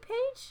IMDb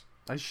page?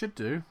 I should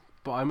do,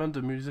 but I'm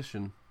under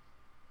musician.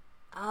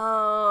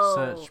 Oh,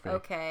 Search me.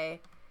 okay.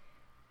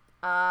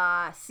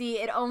 See,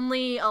 it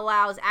only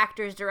allows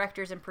actors,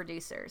 directors, and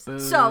producers.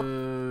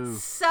 Boo.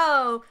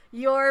 So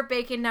your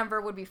Bacon number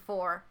would be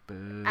 4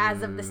 Boo.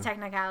 as of this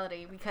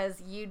technicality,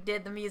 because you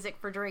did the music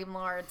for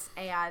Dreamlords,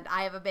 and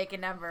I have a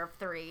Bacon number of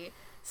 3.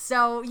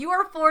 So you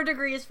are 4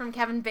 degrees from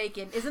Kevin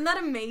Bacon. Isn't that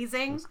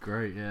amazing? That's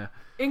great, yeah.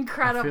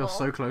 Incredible. I feel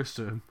so close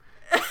to him.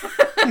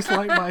 He's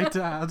like my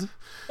dad.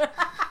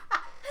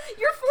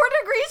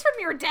 degrees from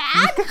your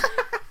dad?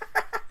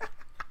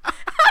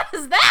 How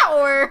does that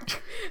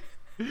work?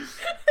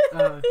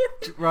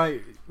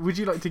 Right, would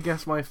you like to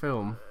guess my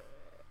film?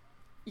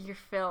 Your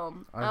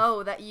film.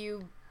 I've- That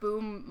you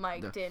boom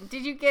mic'd in.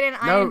 Did you get an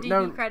No,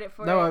 IMDb credit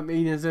for it? no, I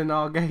mean as in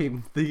our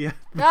game, the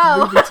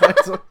Oh. movie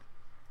title.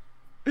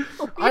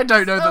 I You're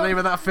don't know the so- name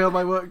of that film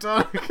I worked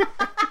on.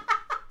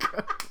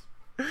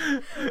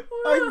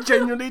 I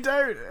genuinely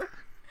don't.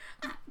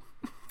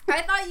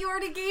 I thought you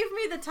already gave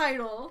me the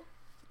title.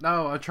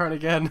 No, I'm trying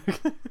again.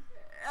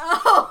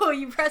 Oh,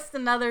 you pressed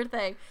another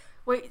thing.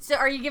 Wait, so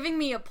are you giving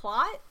me a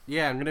plot?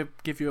 Yeah, I'm gonna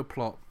give you a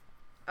plot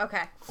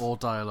Okay. or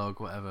dialogue,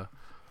 whatever.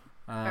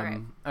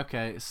 Alright.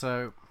 Okay,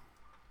 so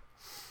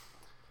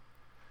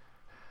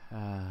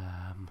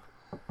how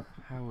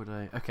would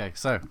I? Okay,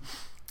 so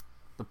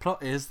the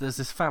plot is there's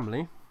this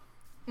family.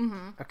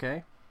 Mm-hmm.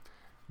 Okay,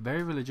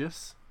 very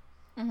religious.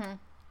 Mm-hmm.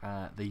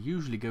 They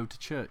usually go to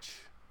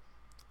church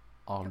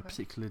on a Okay.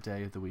 particular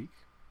day of the week,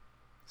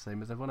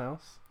 same as everyone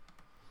else.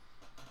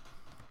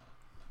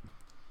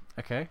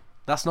 Okay,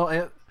 that's not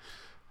it.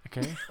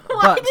 Okay,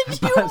 Why did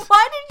you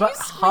but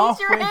squeeze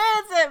your halfway-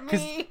 hands at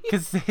me?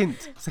 Because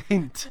it's a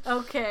hint.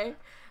 Okay.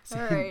 It's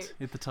a All hint right.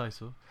 in the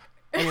title.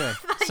 Anyway,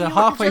 Thought so you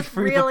were halfway just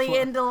through really the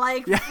plot. into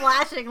like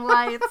flashing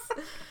lights.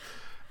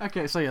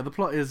 Okay, so yeah, the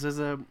plot is there's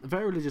a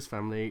very religious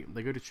family.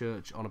 They go to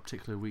church on a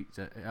particular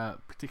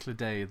particular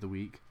day of the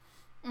week,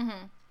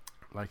 Mm-hmm.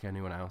 like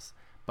anyone else.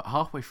 But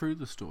halfway through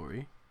the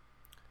story,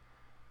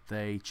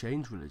 they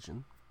change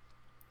religion.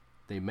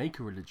 They make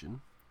a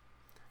religion,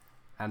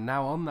 and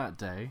now on that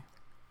day,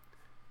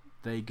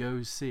 they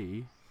go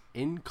see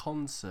in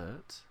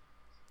concert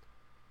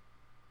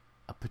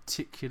a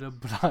particular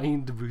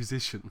blind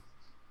musician.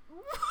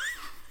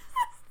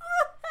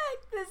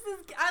 This is.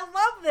 I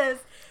love this,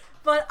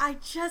 but I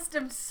just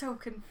am so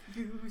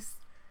confused.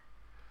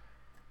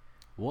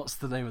 What's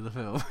the name of the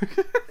film?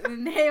 The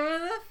name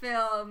of the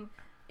film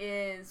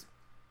is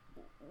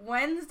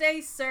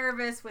Wednesday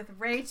Service with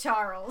Ray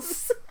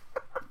Charles.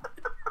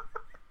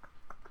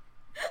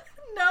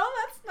 No,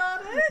 that's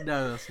not it.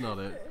 No, that's not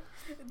it.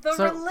 The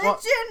So,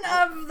 Religion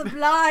of the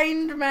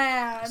Blind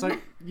Man. So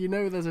you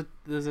know,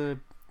 there's a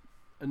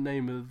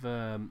name of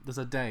there's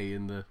a day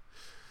in the.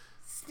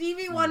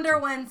 Stevie Wonder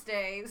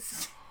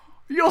Wednesdays.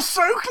 You're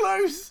so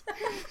close.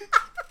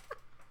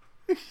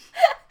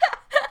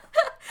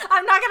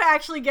 I'm not gonna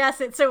actually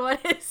guess it, so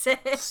what is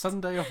it?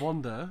 Sunday of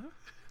Wonder.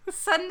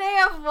 Sunday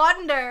of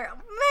Wonder.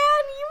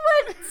 Man, you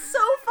went so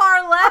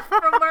far left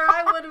from where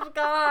I would have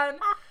gone.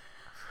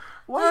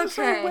 Why are you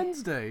saying Okay.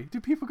 Wednesday? Do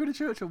people go to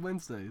church on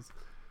Wednesdays?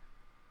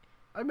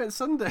 I meant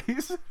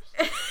Sundays.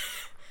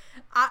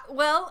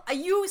 Well,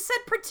 you said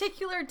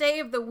particular day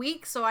of the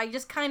week, so I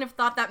just kind of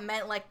thought that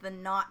meant like the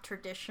not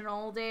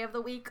traditional day of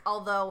the week,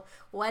 although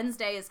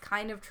Wednesday is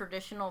kind of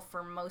traditional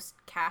for most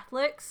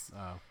Catholics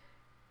Oh.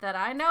 that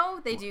I know.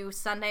 They do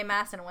Sunday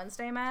Mass and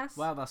Wednesday Mass.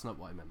 Well, that's not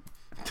what I meant.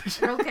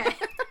 Okay.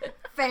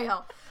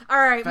 Fail.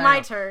 Alright, Fail. my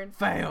turn.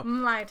 Fail.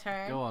 My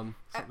turn. Go on.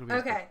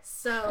 Okay,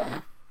 so...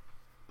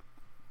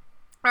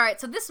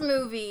 Alright, so this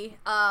movie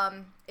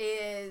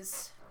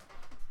is...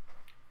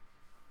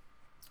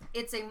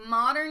 It's a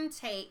modern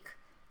take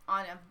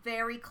on a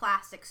very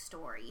classic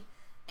story.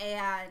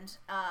 And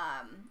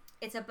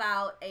it's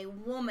about a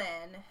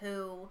woman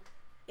who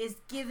is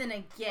given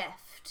a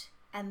gift.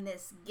 And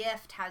this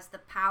gift has the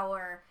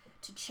power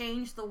to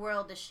change the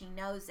world as she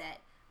knows it.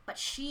 But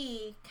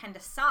she can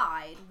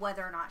decide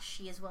whether or not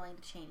she is willing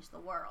to change the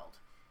world.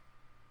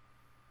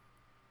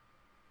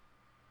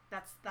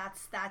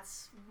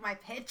 That's my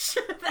pitch.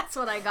 That's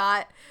what I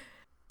got.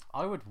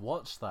 I would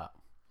watch that.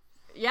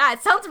 Yeah,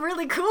 it sounds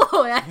really cool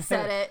when I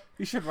said it.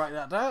 You should write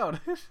that down.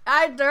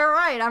 You're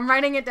right. I'm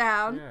writing it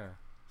down. Yeah.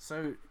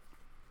 So.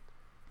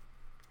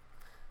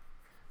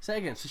 Say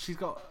again. So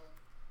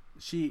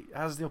she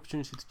has the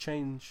opportunity to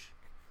change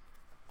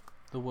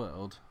the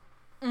world.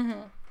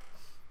 Mm-hmm.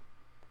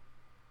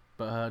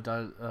 But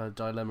her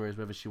dilemma is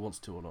whether she wants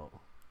to or not.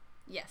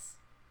 Yes.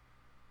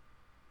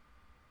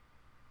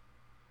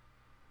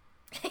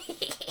 Can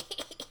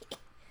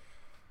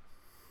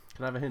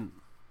I have a hint?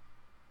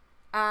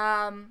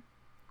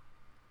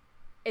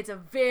 It's a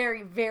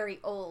very, very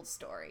old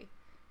story.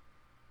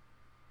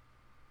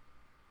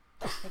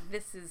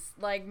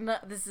 Like,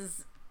 this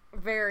is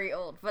very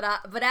old.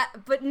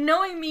 But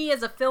knowing me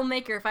as a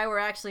filmmaker, if I were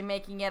actually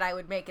making it, I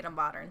would make it a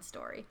modern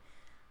story.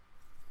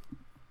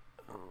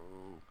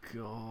 Oh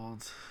God.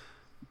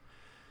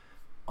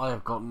 I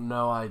have got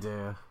no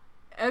idea.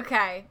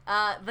 Okay,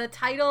 the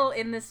title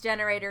in this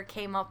generator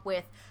came up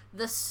with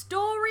The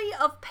Story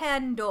of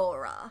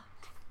Pandora.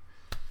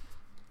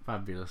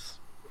 Fabulous.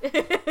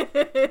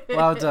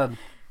 Well done.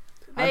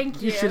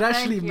 Thank you. You should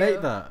actually thank make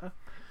you. that.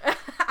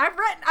 I've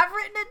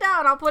written it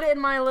down. I'll put it in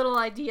my little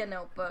idea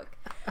notebook.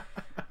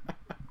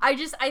 I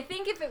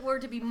think if it were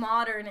to be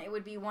modern, it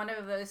would be one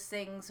of those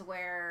things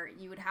where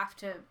you would have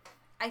to...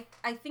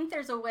 I think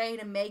there's a way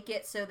to make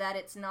it so that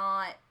it's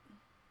not...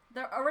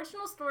 The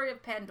original story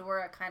of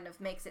Pandora kind of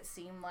makes it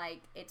seem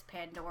like it's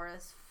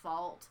Pandora's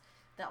fault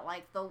that,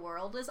 like, the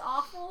world is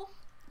awful.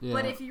 Yeah.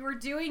 But if you were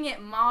doing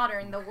it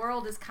modern, the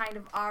world is kind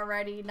of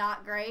already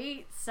not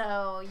great,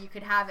 so you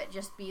could have it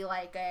just be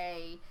like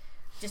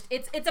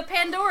it's a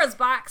Pandora's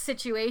box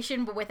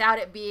situation, but without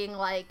it being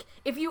like,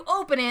 if you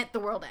open it, the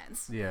world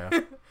ends. Yeah.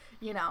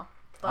 You know,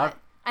 but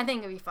I think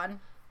it'd be fun.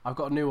 I've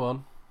got a new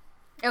one.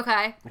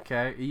 Okay.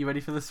 Okay, are you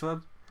ready for this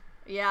one?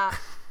 Yeah.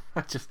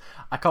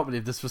 I can't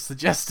believe this was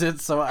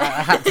suggested, so I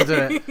had to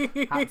do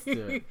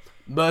it.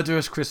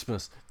 Murderous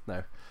Christmas.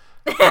 No.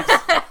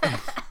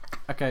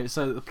 Okay,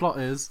 so the plot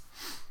is,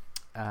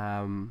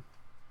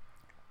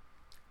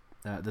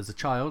 there's a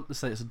child. Let's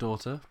say it's a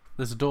daughter.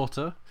 There's a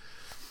daughter,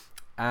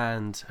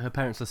 and her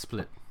parents are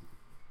split.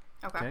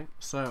 Okay.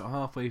 So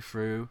halfway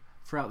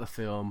throughout the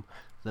film,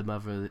 the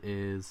mother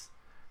is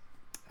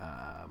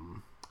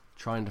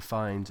trying to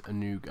find a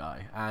new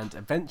guy, and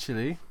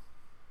eventually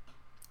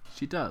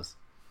she does.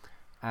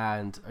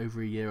 And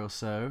over a year or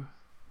so,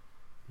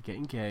 they get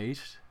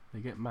engaged,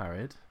 they get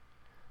married,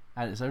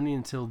 and it's only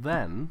until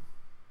then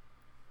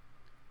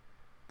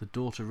the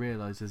daughter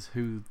realises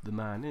who the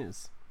man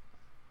is,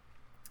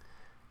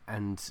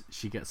 and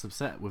she gets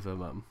upset with her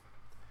mum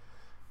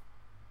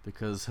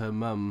because her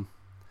mum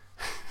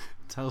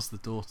tells the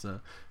daughter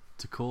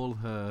to call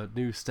her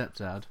new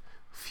stepdad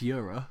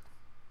Führer.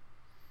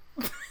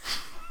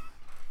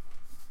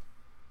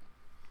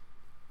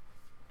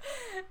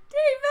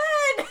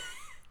 David!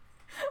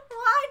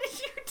 Why did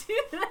you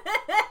do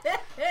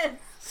this?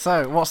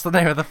 So, what's the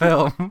name of the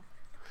film?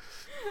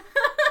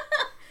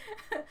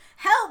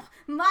 Help!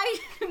 My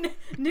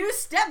new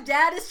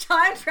stepdad is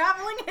time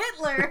traveling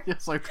Hitler. You're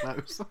so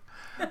close.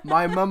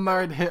 My mum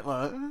married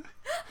Hitler.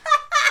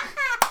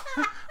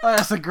 Oh,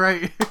 that's a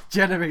great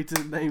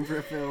generated name for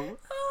a film.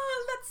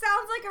 Oh, that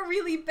sounds like a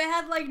really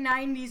bad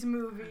 90s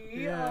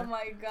movie. Yeah. Oh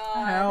my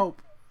god.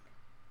 Help.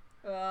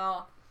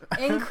 Oh,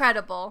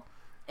 incredible.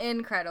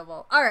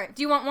 Incredible. Alright,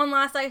 do you want one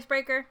last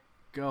icebreaker?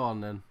 Go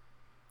on then.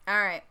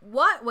 Alright,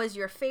 what was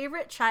your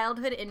favorite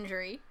childhood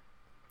injury?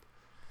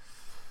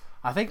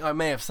 I think I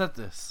may have said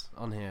this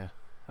on here.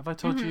 Have I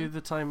told you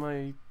the time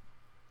I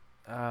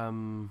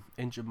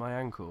injured my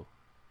ankle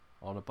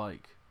on a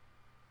bike?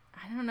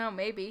 I don't know,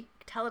 maybe.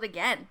 Tell it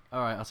again.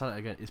 Alright, I'll tell it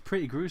again. It's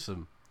pretty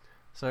gruesome.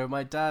 So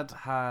my dad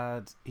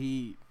had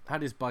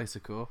his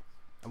bicycle,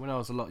 and when I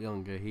was a lot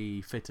younger,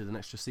 he fitted an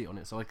extra seat on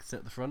it so I could sit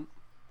at the front,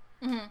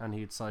 and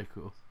he'd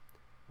cycle.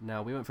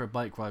 Now, we went for a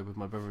bike ride with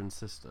my brother and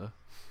sister,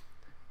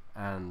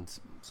 and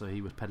so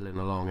he was pedalling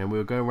along, and we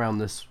were going around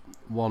this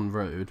one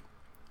road,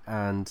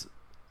 and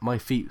my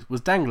feet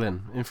was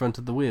dangling in front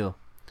of the wheel,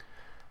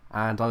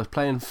 and I was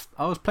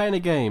playing a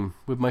game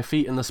with my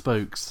feet in the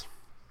spokes.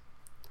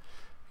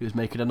 He was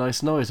making a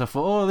nice noise. I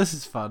thought, oh, this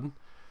is fun,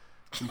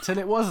 until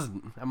it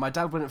wasn't, and my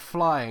dad went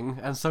flying,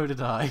 and so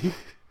did I.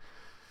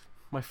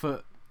 My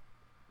foot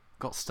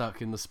got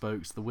stuck in the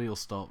spokes, the wheel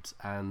stopped,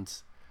 and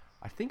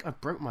I think I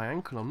broke my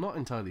ankle. I'm not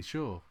entirely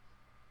sure.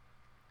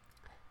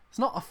 It's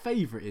not a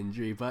favourite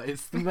injury, but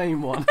it's the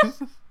main one.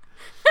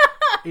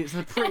 It's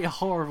a pretty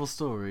horrible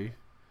story.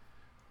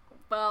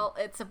 Well,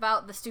 it's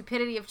about the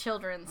stupidity of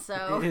children,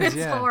 so It is, it's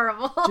yeah.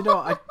 horrible. Do you know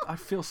what? I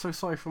feel so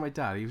sorry for my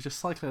dad. He was just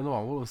cycling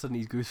along. All of a sudden,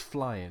 he goes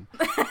flying.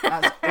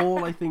 That's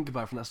all I think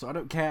about from that story. I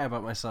don't care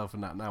about myself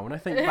and that now. When I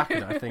think back on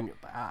it, I think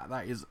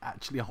that is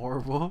actually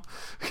horrible.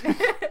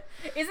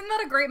 Isn't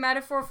that a great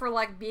metaphor for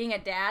being a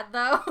dad,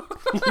 though?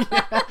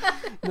 Yeah.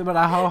 No matter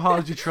how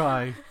hard you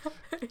try,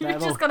 You're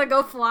just gonna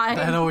go flying.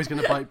 they're always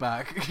gonna bite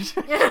back.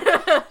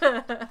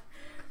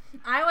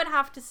 I would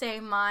have to say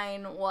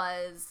mine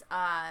was,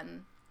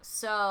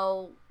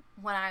 so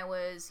when I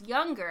was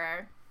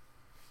younger,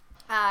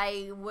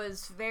 I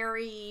was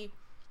very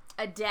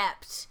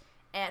adept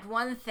at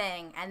one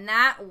thing, and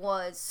that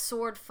was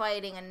sword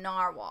fighting a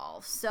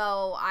narwhal.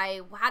 So I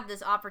had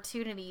this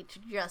opportunity to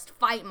just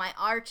fight my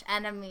arch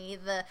enemy,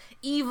 the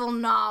evil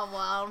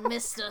narwhal,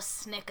 Mr.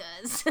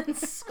 Snickers. And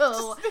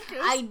so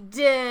I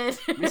did.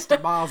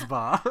 Mr.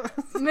 Marsbar.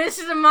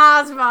 Mr.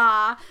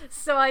 Mazba.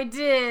 So I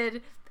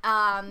did.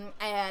 And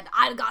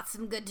I got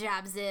some good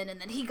jabs in, and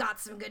then he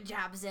got some good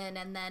jabs in,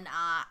 and then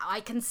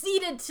I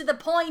conceded to the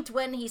point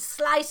when he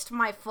sliced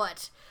my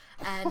foot,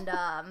 and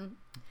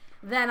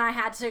then I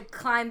had to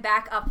climb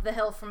back up the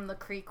hill from the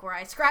creek where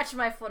I scratched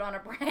my foot on a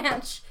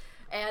branch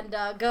and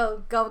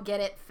go get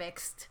it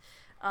fixed.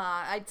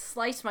 I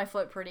sliced my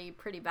foot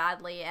pretty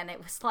badly, and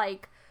it was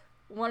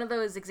one of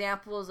those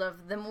examples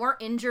of the more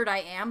injured I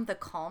am, the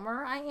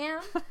calmer I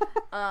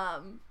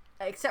am.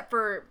 Except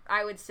for,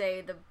 I would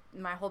say,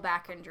 my whole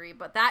back injury,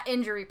 but that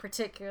injury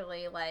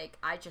particularly, I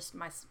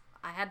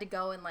had to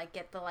go and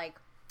get the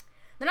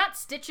they're not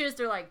stitches,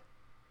 they're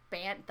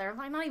they're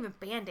not even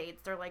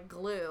band-aids, they're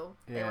glue.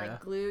 Yeah. They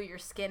glue your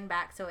skin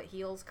back so it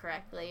heals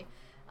correctly.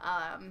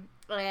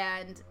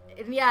 And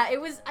yeah,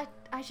 it was,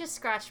 I just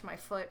scratched my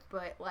foot,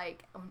 but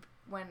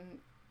when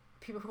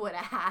people would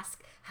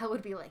ask, I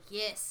would be like,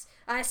 yes,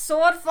 I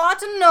sword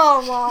fought a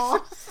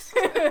narwhal.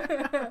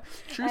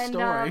 True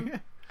story.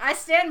 I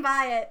stand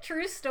by it.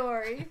 True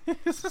story.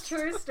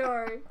 True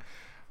story.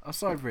 I'm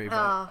sorry, Brie, but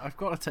I've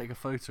got to take a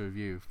photo of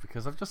you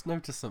because I've just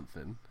noticed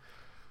something.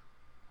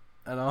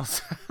 And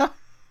also,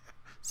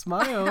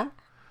 smile.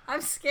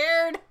 I'm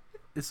scared.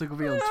 It's going to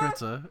be on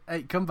Twitter.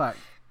 Hey, come back.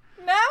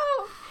 No,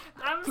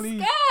 I'm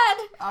Please.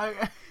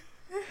 scared.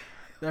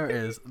 There it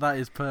is. That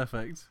is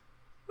perfect.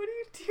 What are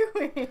you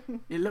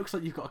doing? It looks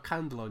like you've got a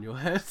candle on your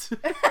head.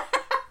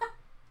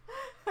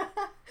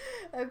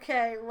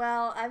 Okay,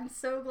 well, I'm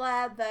so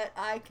glad that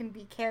I can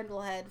be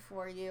Candlehead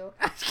for you.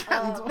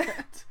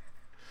 Candlehead.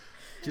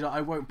 Do you know, I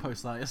won't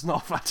post that. It's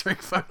not a flattering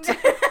photo.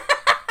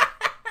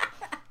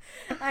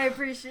 I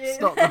appreciate it.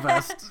 It's not the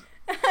best.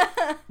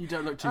 You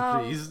don't look too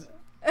pleased.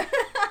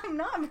 I'm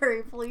not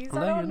very pleased.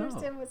 No, I don't you're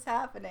understand what's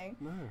happening.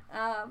 No.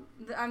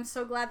 I'm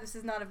so glad this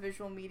is not a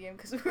visual medium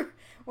because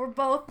we're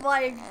both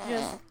like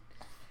just.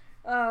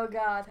 Oh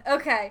God.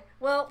 Okay.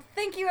 Well,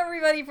 thank you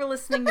everybody for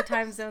listening to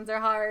Time Zones Are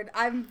Hard.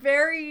 I'm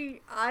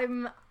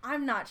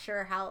not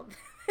sure how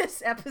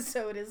this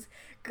episode is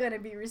gonna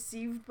be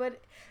received,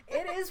 but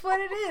it is what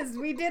it is.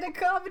 We did a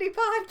comedy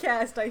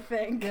podcast, I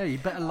think. Yeah, you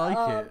better like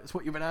it. It's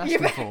what you've been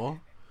asking for.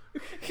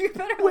 You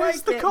better Where's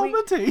like the it.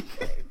 comedy?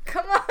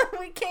 Come on,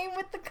 we came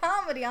with the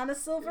comedy on a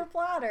silver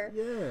platter.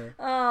 Yeah.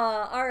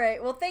 All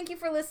right. Well, thank you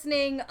for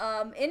listening.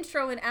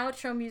 Intro and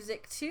outro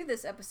music to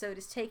this episode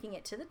is Taking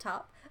It to the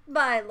Top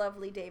by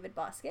lovely David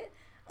Boskett.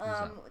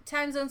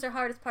 Time Zones Are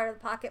Hard is part of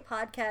the Pocket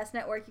Podcast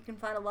Network. You can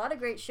find a lot of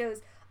great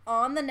shows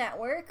on the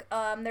network.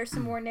 There's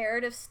some more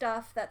narrative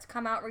stuff that's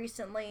come out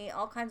recently,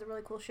 all kinds of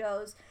really cool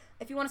shows.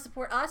 If you want to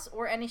support us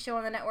or any show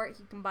on the network,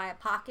 you can buy a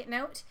Pocket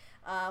Note,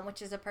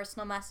 which is a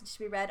personal message to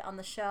be read on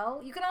the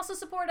show. You can also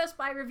support us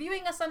by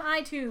reviewing us on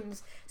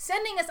iTunes,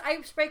 sending us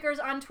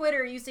icebreakers on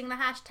Twitter using the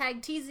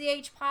hashtag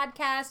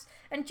TZHpodcast,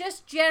 and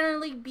just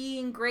generally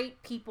being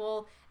great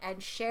people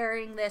and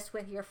sharing this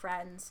with your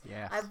friends.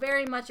 Yes. I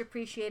very much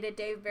appreciate it.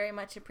 Dave very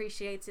much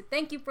appreciates it.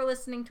 Thank you for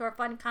listening to our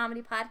fun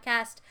comedy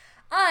podcast.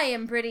 I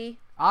am Brittany.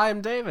 I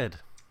am David.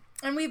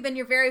 And we've been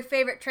your very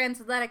favorite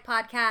transatlantic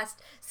podcast,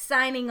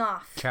 signing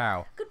off.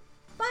 Ciao.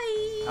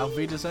 Goodbye. Auf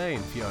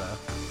Wiedersehen, Fiona.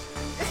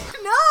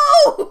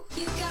 No!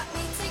 You got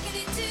me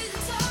taking it to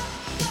the top.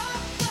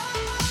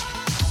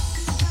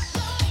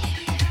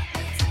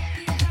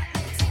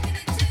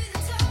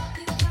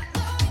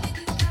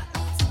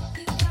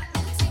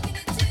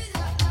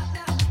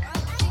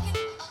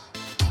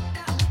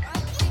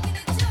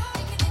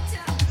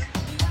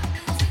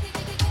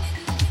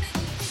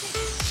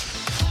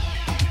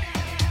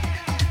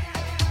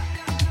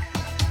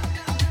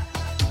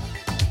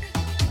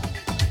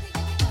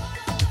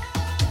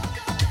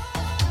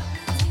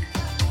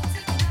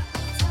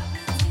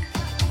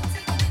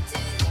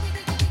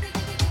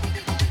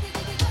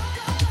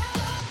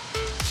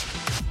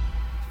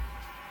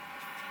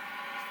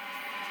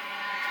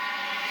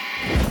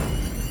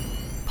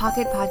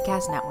 Pocket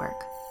Podcast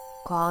Network.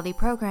 Quality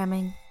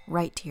programming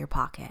right to your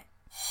pocket.